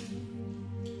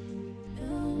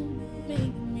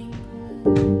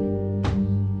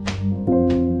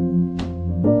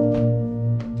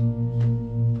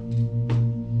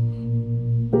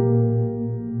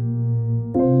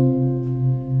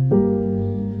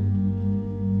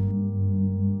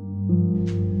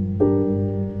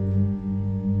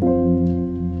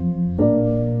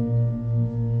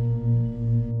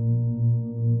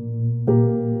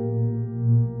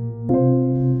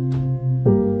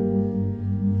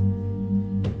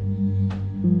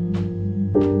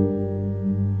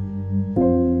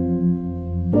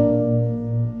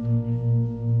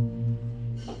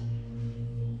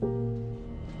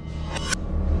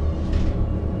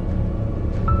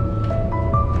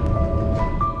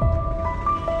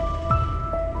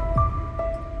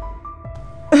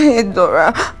 here,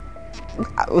 Dora.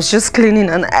 I was just cleaning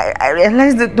and I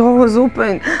realized the door was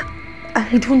open.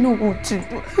 I don't know what to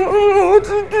do. I don't know what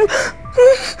to do.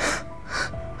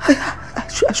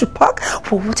 I should park?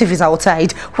 Well, what if it's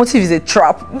outside? What if it's a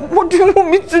trap? What do you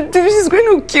want me to do? She's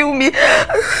going to kill me.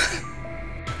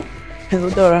 Hello,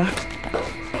 Dora.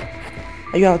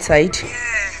 Are you outside?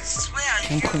 Yes, where are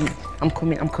you? I'm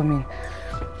coming.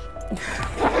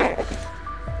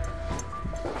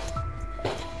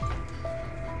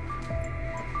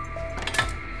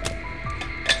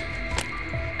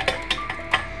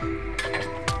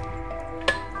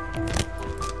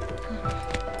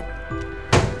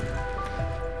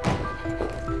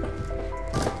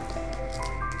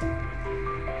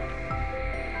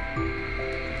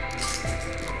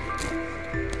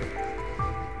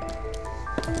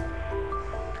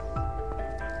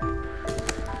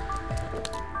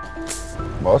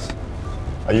 Boss,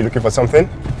 are you looking for something?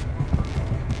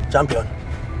 Champion,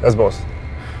 Yes, boss.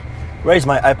 where is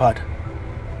my iPad?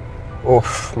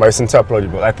 Oh, my sincere apology,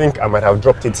 but I think I might have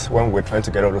dropped it when we were trying to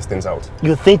get all those things out.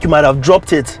 You think you might have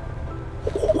dropped it?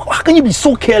 How can you be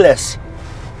so careless?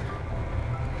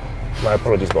 My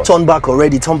apologies, boss. Turn back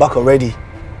already.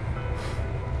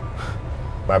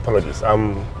 My apologies.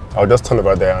 I'll just turn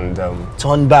over there and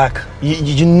Turn back.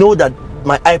 You know that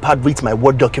my iPad reads my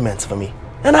Word documents for me.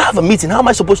 And I have a meeting. How am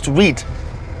I supposed to read?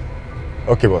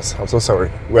 Okay, boss. I'm so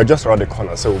sorry. We're just around the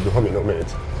corner, so we'll be home in a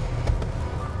minute.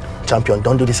 Champion,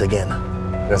 don't do this again.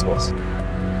 Yes, boss.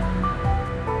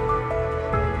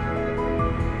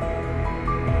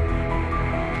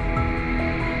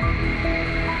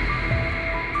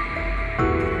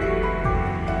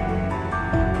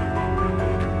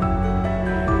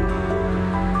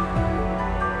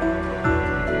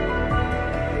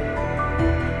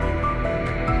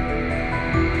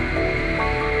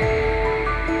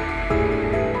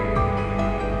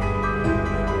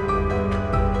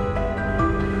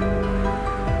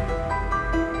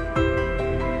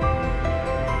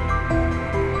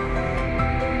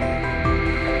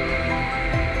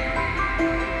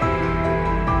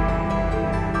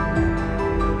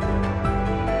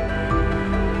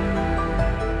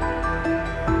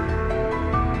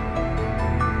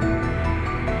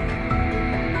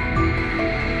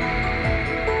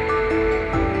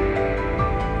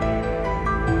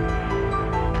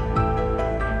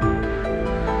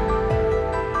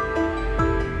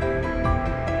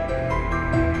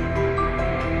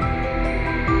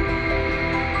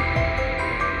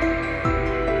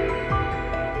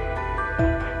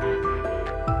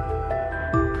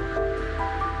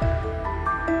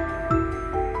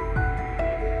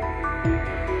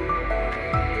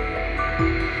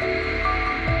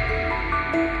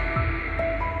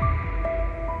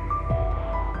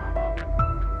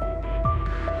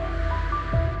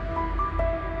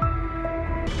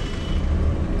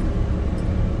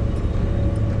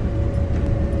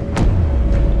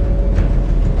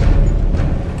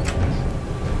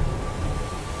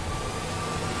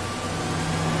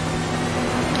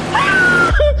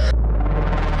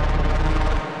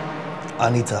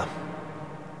 Anita,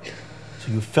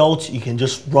 so you felt you can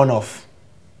just run off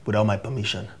without my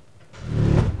permission?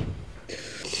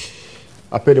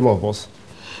 I paid him off, boss.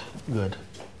 Good.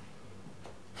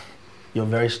 You're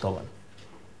very stubborn.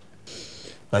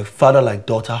 Like father, like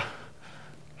daughter,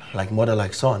 like mother,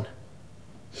 like son.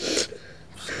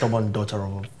 Stubborn daughter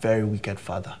of a very wicked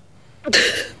father.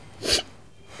 I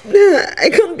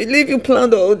can't believe you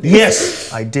planned all this.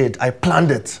 Yes, I did. I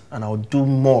planned it, and I'll do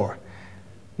more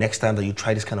next time that you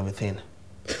try this kind of a thing.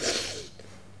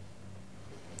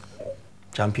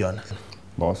 Champion.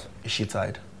 Boss? Is she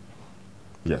tied?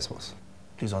 Yes, boss.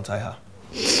 Please untie her.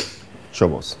 Sure,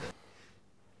 boss.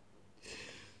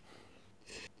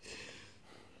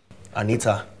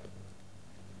 Anita,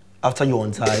 after you're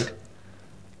untied,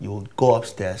 you'll go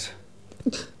upstairs,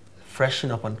 freshen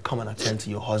up and come and attend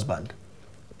to your husband.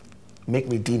 Make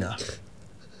me dinner.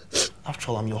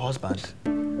 After all, I'm your husband.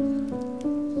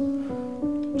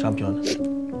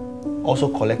 Champion, also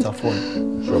collect her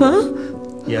phone. Sure.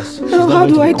 Huh? Yes. How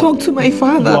do I talk to my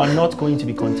father? You are not going to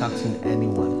be contacting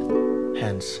anyone.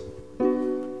 Hence,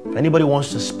 if anybody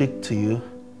wants to speak to you,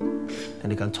 then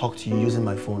they can talk to you using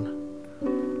my phone.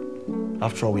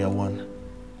 After all, we are one.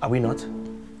 Are we not?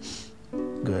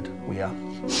 Good, we are.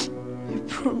 I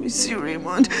promise you,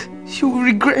 Raymond, you will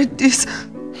regret this.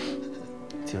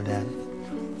 Till then.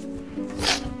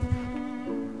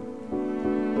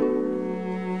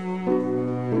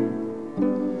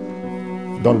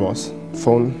 Done, boss.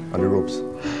 Phone and the ropes.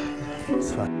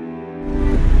 It's fine.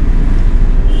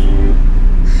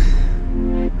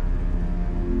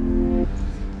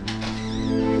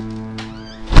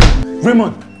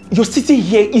 Raymond, You're sitting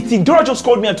here eating. Dora just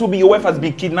called me and told me your wife has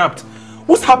been kidnapped.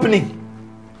 What's happening?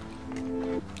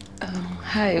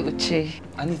 Hi, Uche.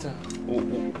 Anita,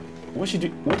 what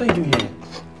are you doing here?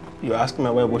 You're asking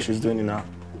my wife what she's doing in her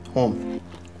home.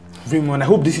 Raymond, I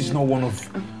hope this is not one of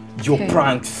your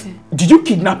pranks. Did you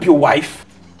kidnap your wife?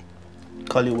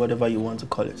 Call it whatever you want to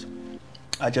call it.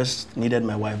 I just needed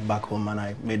my wife back home and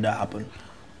I made that happen.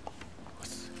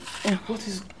 What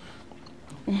is...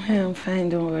 I'm fine,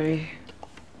 don't worry.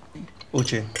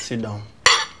 Uche, sit down.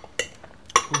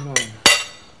 Oh no.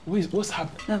 What's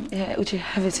happening? Yeah, Uche,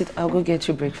 have a seat. I'll go get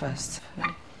you breakfast.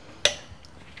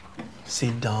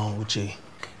 Sit down, Uche.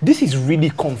 This is really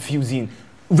confusing.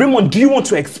 Raymond, do you want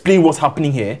to explain what's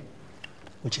happening here?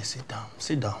 Uche, sit down.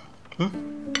 Sit down.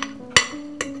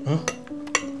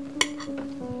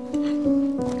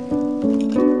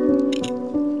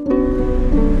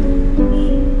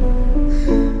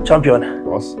 Champion.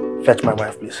 Boss? Fetch my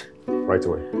wife, please. Right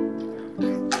away.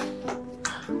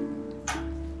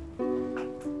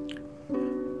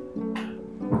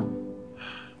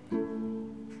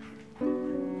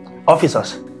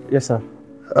 Officers. Yes, sir.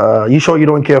 You sure you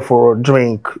don't care for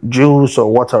drink, juice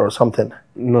or water or something?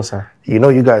 No, sir. You know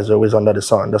you guys are always under the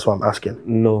sun. That's why I'm asking.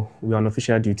 No, we are on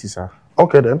official duty, sir.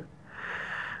 Okay, then.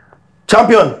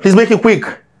 Champion, please make it quick.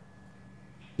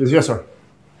 Yes, sir.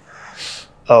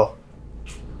 Oh.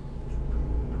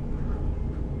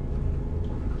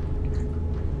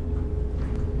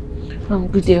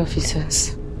 Good day,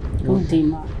 officers. Good day,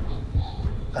 ma'am.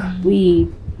 We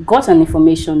got an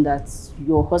information that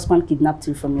your husband kidnapped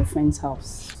you from your friend's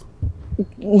house.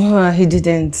 No, he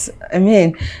didn't. I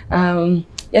mean,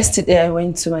 yesterday I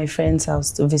went to my friend's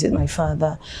house to visit my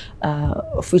father,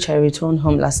 of which I returned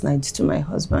home last night to my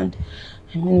husband.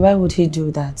 I mean, why would he do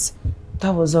that?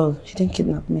 That was all. He didn't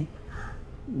kidnap me.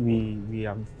 We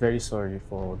are very sorry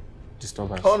for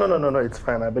disturbance. Oh, no, it's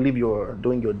fine. I believe you're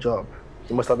doing your job.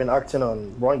 You must have been acting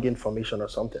on wrong information or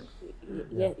something.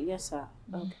 Yes, sir.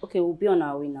 Okay, we'll be on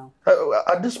our way now.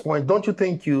 At this point, don't you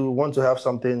think you want to have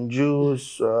something,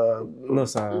 juice? No,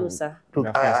 sir. No, sir.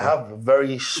 Look, I have a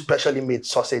very specially made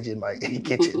sausage in my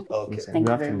kitchen. Okay. Thank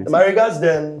you very much. My regards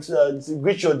then,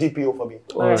 greet your DPO for me.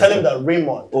 Right. Tell him that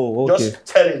Raymond. Oh, okay. Just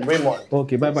tell him Raymond.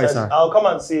 Okay, bye-bye, sir. I'll come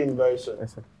and see him very soon.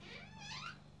 Yes, sir.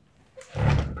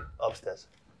 Upstairs.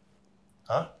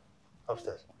 Huh?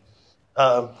 Upstairs.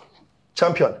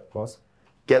 Champion. Boss?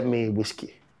 Get me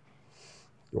whiskey.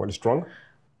 You want it strong?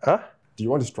 Huh? Do you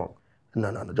want it strong?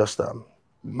 No, just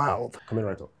mild. Come in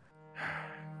right up.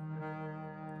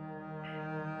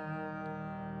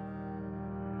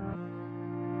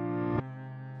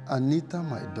 Anita,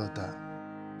 my daughter,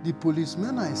 the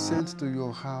policemen I sent to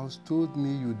your house told me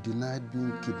you denied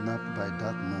being kidnapped by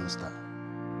that monster.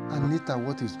 Anita,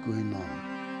 what is going on?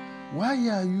 Why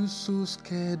are you so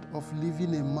scared of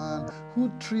leaving a man who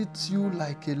treats you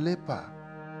like a leper?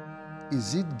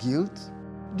 Is it guilt?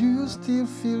 Do you still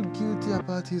feel guilty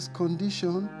about his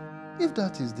condition? If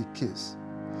that is the case,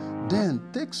 then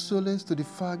take solace to the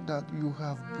fact that you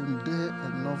have been there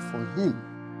enough for him.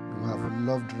 You have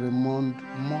loved Raymond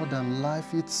more than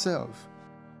life itself.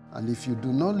 And if you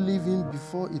do not leave him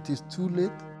before it is too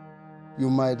late, you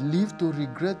might live to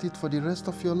regret it for the rest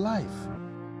of your life.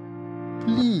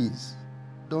 Please,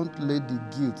 don't let the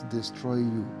guilt destroy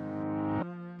you.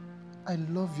 I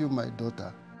love you, my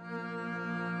daughter.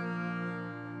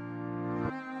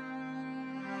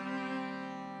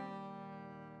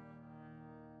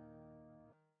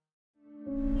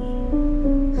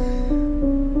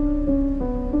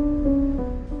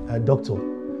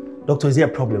 Doctor, is there a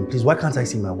problem? Please, why can't I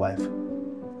see my wife?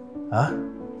 Huh?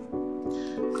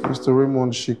 Mr.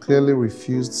 Raymond, she clearly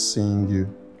refused seeing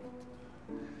you.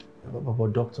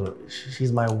 But doctor,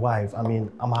 she's my wife. I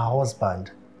mean, I'm her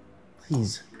husband.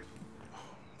 Please.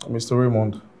 Mr.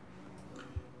 Raymond,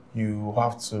 you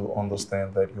have to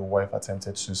understand that your wife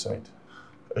attempted suicide.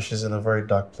 She's in a very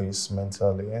dark place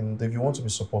mentally, and if you want to be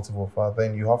supportive of her,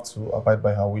 then you have to abide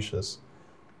by her wishes.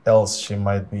 Else, she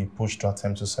might be pushed to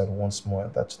attempt suicide once more,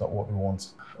 and that's not what we want.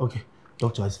 Okay,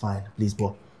 doctor, it's fine. Please,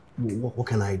 but what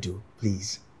can I do?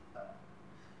 Please.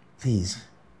 Please,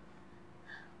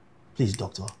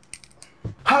 doctor.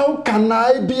 How can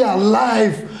I be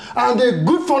alive and a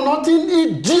good-for-nothing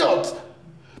idiot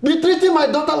be treating my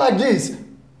daughter like this?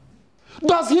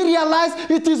 Does he realize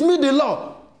it is me, the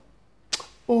law?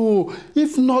 Oh,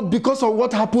 if not because of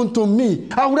what happened to me,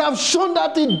 I would have shown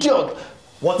that idiot.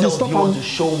 What else do you want to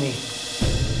show me?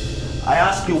 I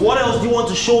ask you, what else do you want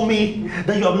to show me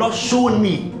that you have not shown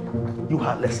me? You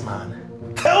heartless man.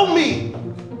 Tell me!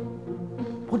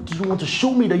 What do you want to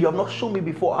show me that you have not shown me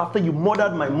before after you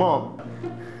murdered my mom?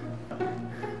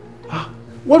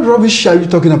 What rubbish are you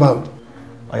talking about?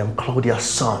 I am Claudia's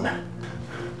son.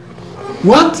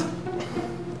 What?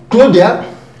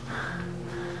 Claudia?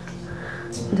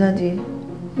 Daddy,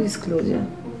 who is Claudia?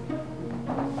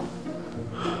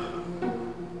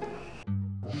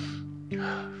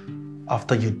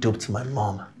 After you duped my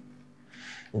mom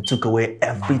and took away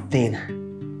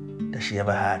everything that she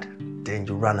ever had, then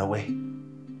you ran away.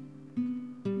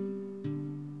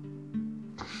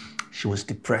 She was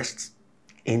depressed,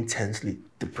 intensely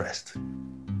depressed.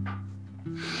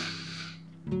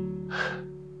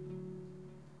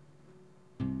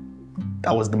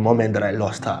 That was the moment that I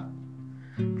lost her,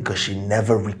 because she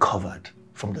never recovered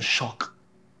from the shock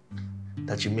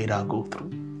that you made her go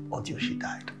through until she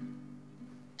died.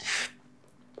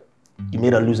 You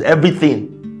made her lose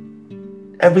everything.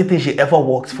 Everything she ever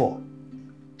worked for.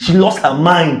 She lost her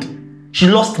mind. She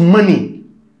lost money.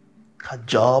 Her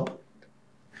job.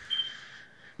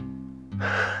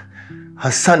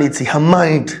 Her sanity, her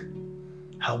mind,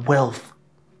 her wealth,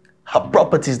 her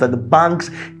properties that the banks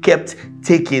kept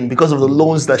taking because of the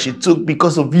loans that she took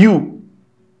because of you.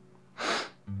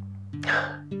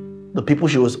 The people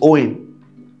she was owing,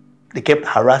 they kept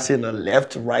harassing her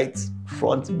left, right,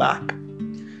 front, back.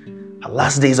 Her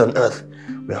last days on earth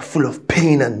were full of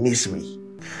pain and misery.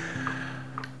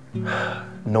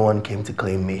 No one came to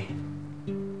claim me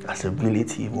as a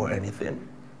relative or anything.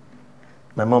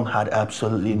 My mom had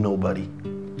absolutely nobody.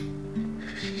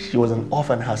 She was an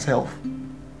orphan herself.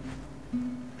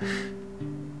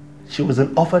 She was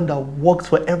an orphan that worked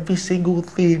for every single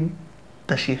thing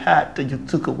that she had that you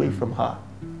took away from her.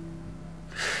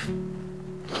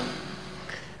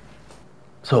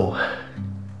 So,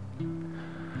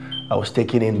 I was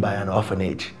taken in by an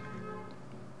orphanage.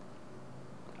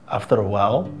 After a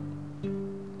while,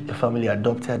 the family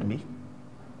adopted me.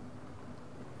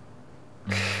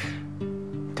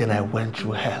 Then I went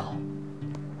through hell.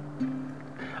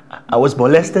 I was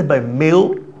molested by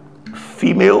male,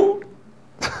 female,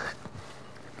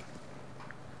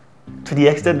 to the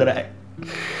extent that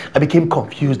I became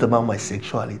confused about my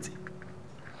sexuality.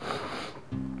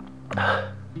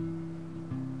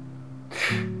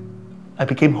 I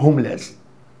became homeless.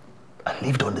 I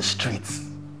lived on the streets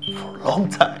for a long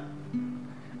time.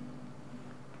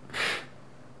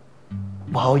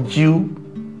 While you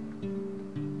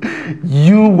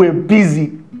were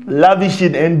busy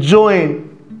lavishing, enjoying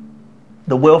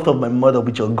the wealth of my mother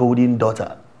with your golden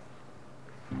daughter.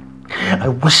 I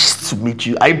wished to meet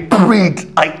you. I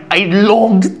prayed. I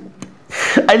longed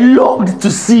to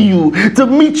see you, to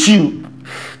meet you.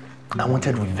 I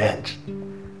wanted revenge.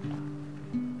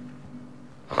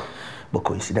 But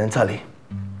coincidentally,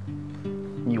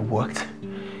 you walked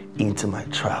into my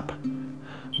trap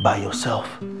by yourself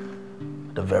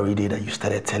the very day that you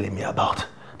started telling me about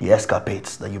the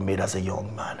escapades that you made as a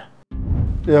young man.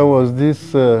 There was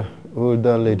this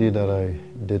older lady that I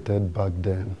dated back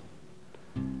then.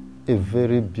 A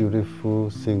very beautiful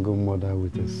single mother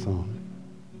with a son.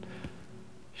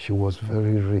 She was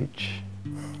very rich.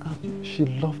 And she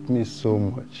loved me so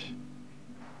much.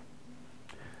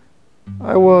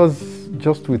 I was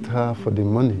just with her for the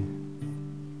money.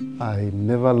 I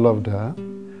never loved her.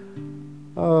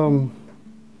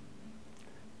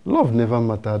 Love never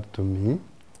mattered to me.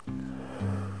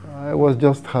 I was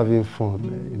just having fun,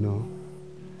 you know.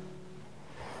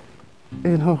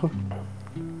 You know,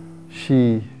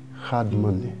 she had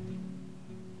money,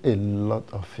 a lot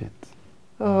of it.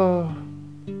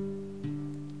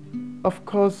 Of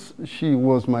course, she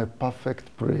was my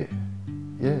perfect prey.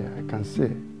 Yeah, I can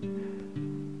say.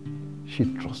 She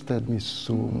trusted me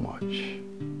so much.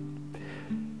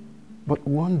 But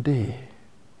one day,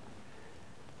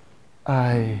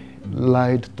 I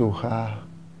lied to her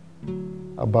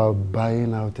about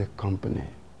buying out a company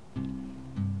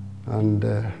and,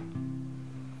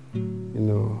 you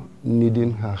know,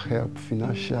 needing her help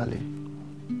financially,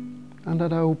 and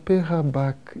that I will pay her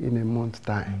back in a month's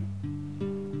time.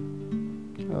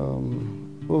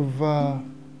 Over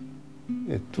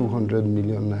 200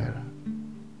 million naira.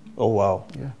 Oh wow.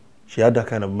 Yeah. She had that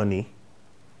kind of money?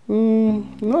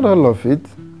 Not all of it.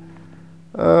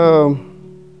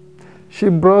 She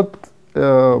brought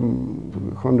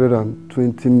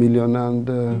 120 million and,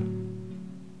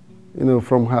 you know,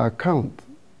 from her account.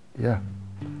 Yeah,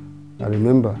 I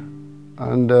remember.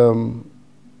 And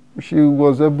she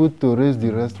was able to raise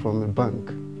the rest from a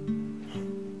bank.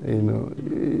 You know,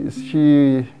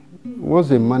 she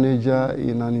was a manager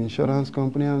in an insurance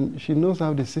company and she knows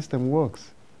how the system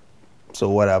works. So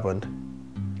what happened?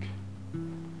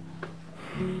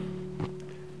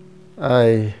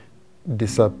 I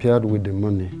disappeared with the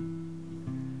money.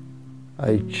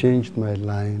 I changed my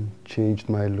line, changed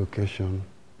my location,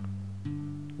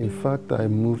 In fact, I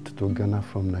moved to Ghana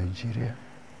from Nigeria.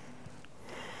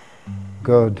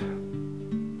 God,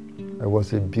 I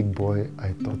was a big boy,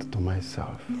 I thought to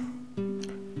myself.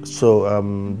 So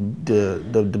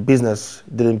the business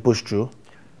didn't push through?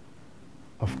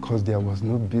 Of course, there was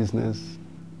no business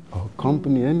or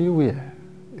company anywhere,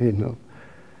 you know.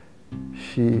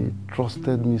 She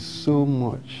trusted me so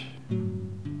much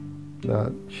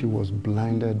that she was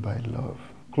blinded by love.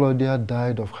 Claudia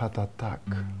died of heart attack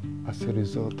as a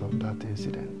result of that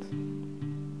incident.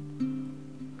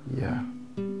 Yeah.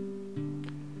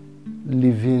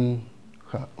 Leaving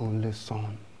her only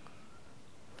son.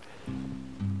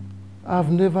 I've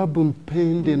never been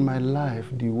pained in my life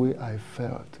the way I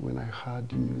felt when I heard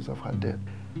the news of her death.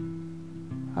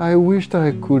 I wished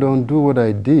I could undo what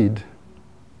I did.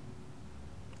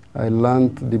 I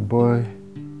learned the boy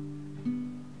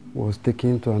was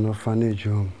taken to an orphanage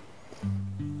home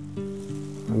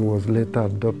and was later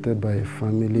adopted by a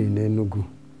family in Enugu.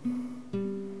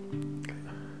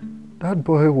 That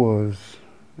boy was,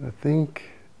 I think,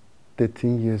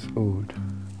 13 years old.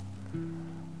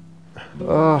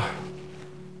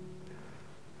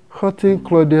 Hurting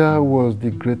Claudia was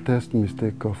the greatest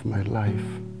mistake of my life,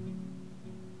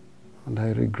 and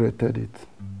I regretted it.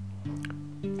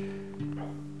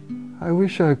 I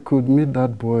wish I could meet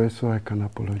that boy so I can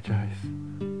apologize.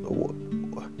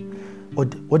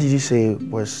 What did you say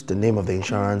was the name of the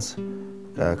insurance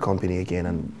company again,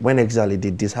 and when exactly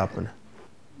did this happen?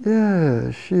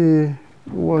 Yeah, she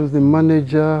was the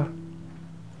manager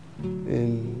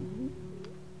in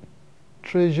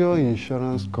Treasure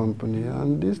Insurance Company,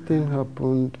 and this thing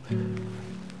happened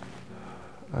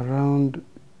around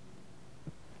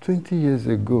 20 years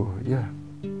ago, yeah.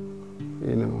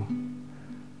 You know,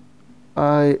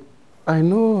 I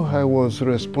know I was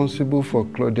responsible for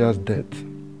Claudia's death.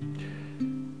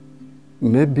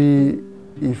 Maybe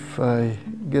if I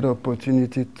get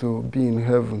opportunity to be in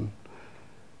heaven,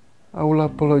 I will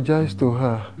apologize to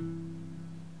her.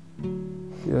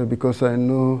 Yeah, because I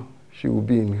know she will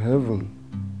be in heaven.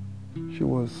 She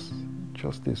was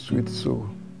just a sweet soul.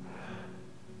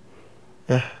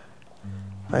 Yeah,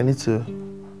 I need to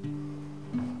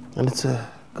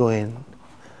go in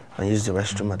and use the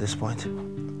restroom at this point.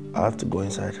 I have to go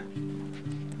inside.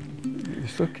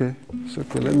 It's okay. It's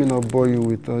okay. Let me not bore you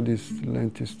with all these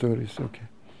lengthy stories, okay?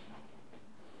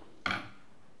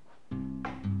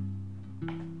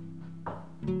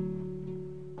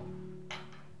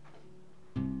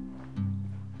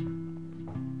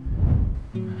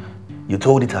 You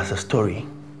told it as a story.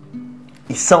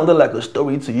 It sounded like a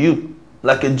story to you,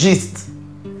 like a gist.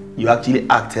 You actually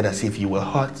acted as if you were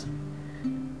hurt,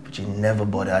 but you never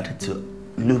bothered to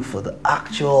look for the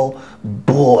actual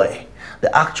boy,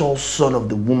 the actual son of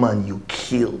the woman you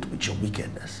killed with your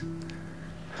wickedness.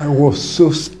 I was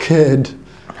so scared.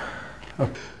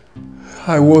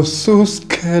 I was so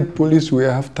scared police were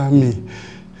after me.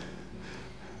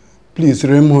 Please,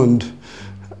 Raymond,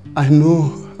 I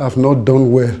know I've not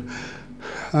done well.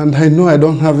 And I know I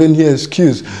don't have any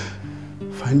excuse.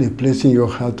 Find a place in your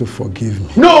heart to forgive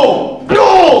me. No!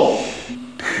 No!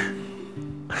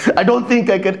 I don't think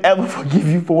I can ever forgive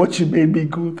you for what you made me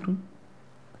go through.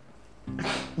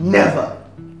 Never.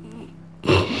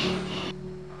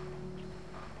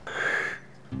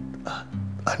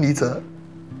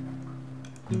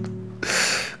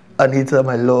 Anita,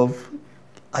 my love,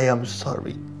 I am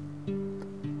sorry.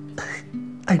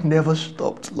 I never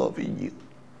stopped loving you.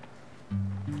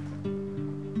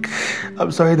 I'm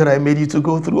sorry that I made you to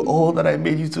go through all that I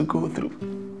made you to go through.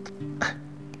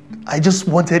 I just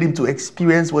wanted him to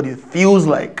experience what it feels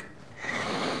like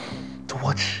to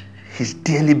watch his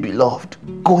dearly beloved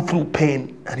go through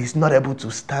pain and he's not able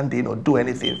to stand in or do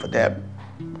anything for them.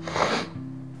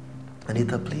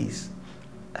 Anita, please,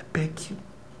 I beg you,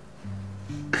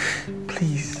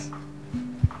 please.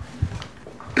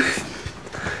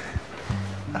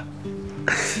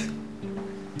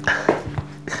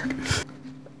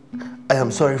 I am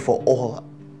sorry for all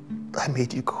I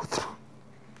made you go through.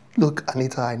 Look,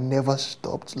 Anita, I never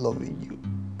stopped loving you.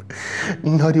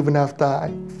 Not even after I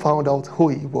found out who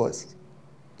he was.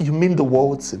 You mean the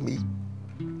world to me.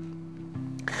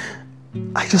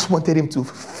 I just wanted him to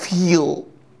feel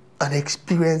and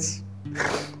experience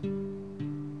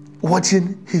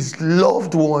watching his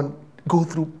loved one go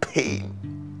through pain,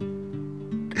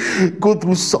 go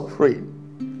through suffering,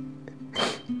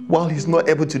 while he's not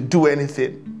able to do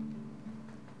anything.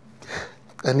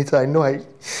 Anita, I know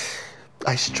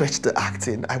I stretched the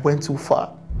acting. I went too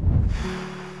far.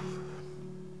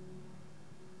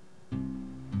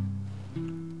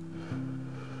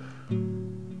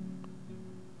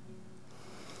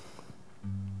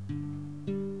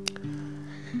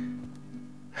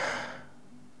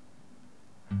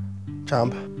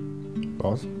 Champ.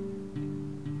 Boss?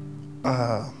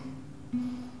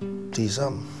 Please,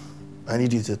 I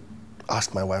need you to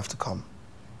ask my wife to come.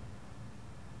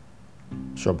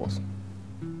 Sure, boss.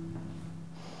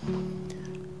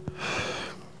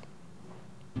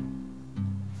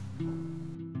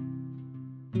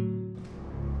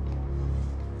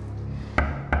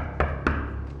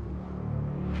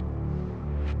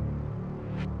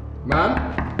 Ma'am?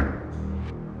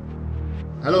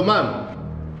 Hello, ma'am.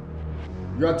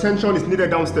 Your attention is needed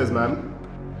downstairs, ma'am.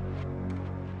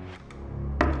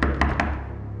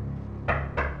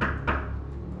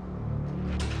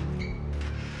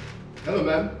 Hello,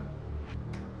 ma'am.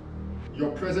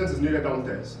 Your presence is needed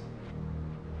downstairs.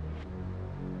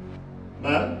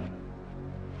 Ma'am?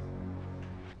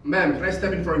 Ma'am, can I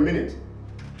step in for a minute?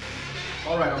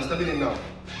 Alright, I'm stepping in now.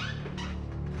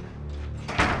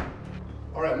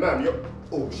 Alright, ma'am, you're...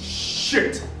 Oh,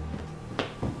 shit!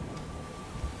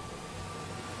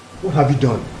 What have you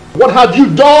done? What have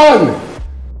you done?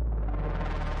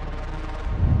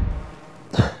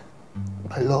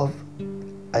 My love,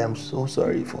 I am so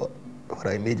sorry for what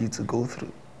I made you to go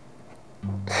through.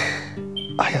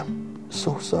 I am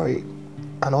so sorry,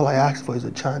 and all I ask for is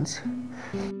a chance.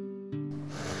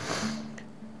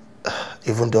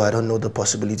 Even though I don't know the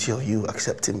possibility of you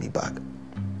accepting me back,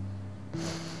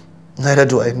 neither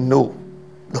do I know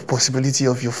the possibility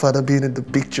of your father being in the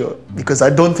picture, because I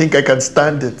don't think I can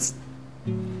stand it.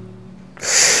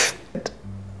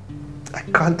 I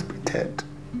can't pretend.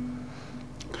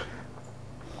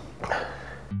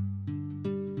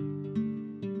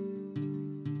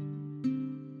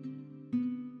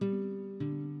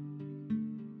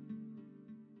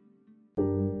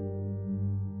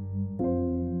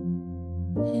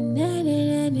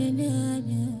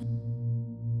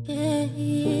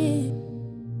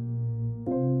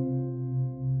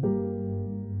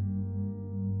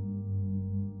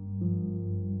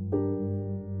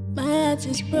 My heart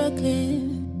is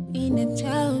broken in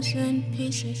 1,000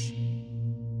 pieces.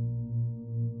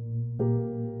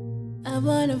 I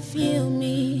wanna feel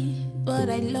me, but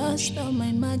I lost all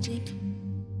my magic.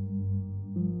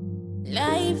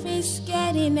 Life is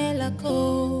getting hella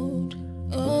cold.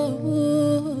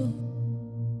 Oh,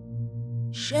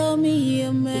 show me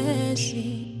your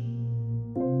mercy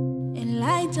and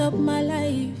light up my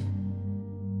life.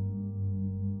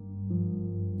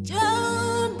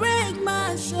 Don't break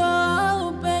my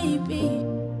soul, baby.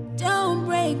 Don't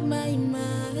break my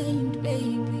mind,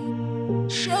 baby.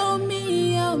 Show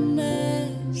me your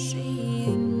mercy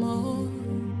and more.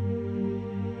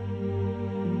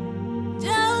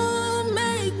 Don't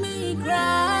make me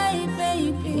cry,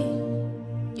 baby.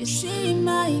 You see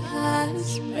my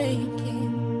heart's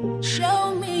breaking.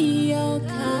 Show me your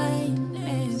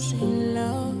kindness and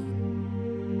love.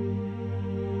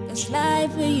 'Cause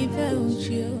life without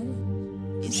you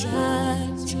is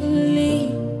hard to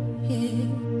live.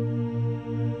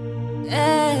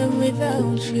 And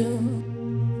without you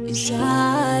it's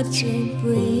hard to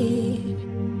breathe.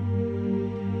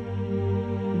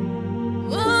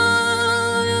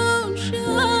 Oh, don't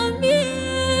show me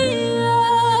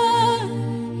love.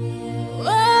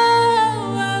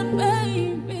 Oh,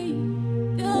 baby,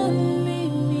 don't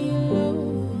leave me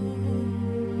alone.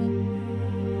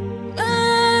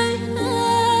 My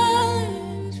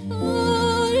heart's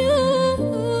for you.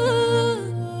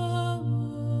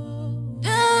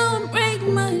 Don't break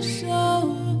my soul,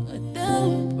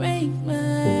 don't break my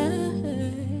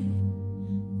heart,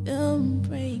 don't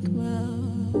break my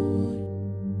heart.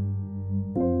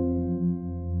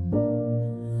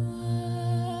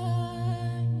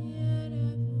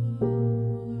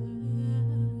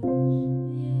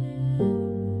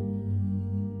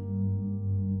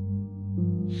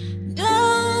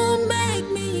 Don't make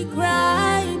me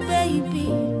cry, baby.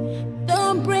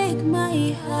 Don't break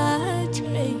my heart,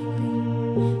 baby.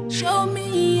 Show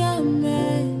me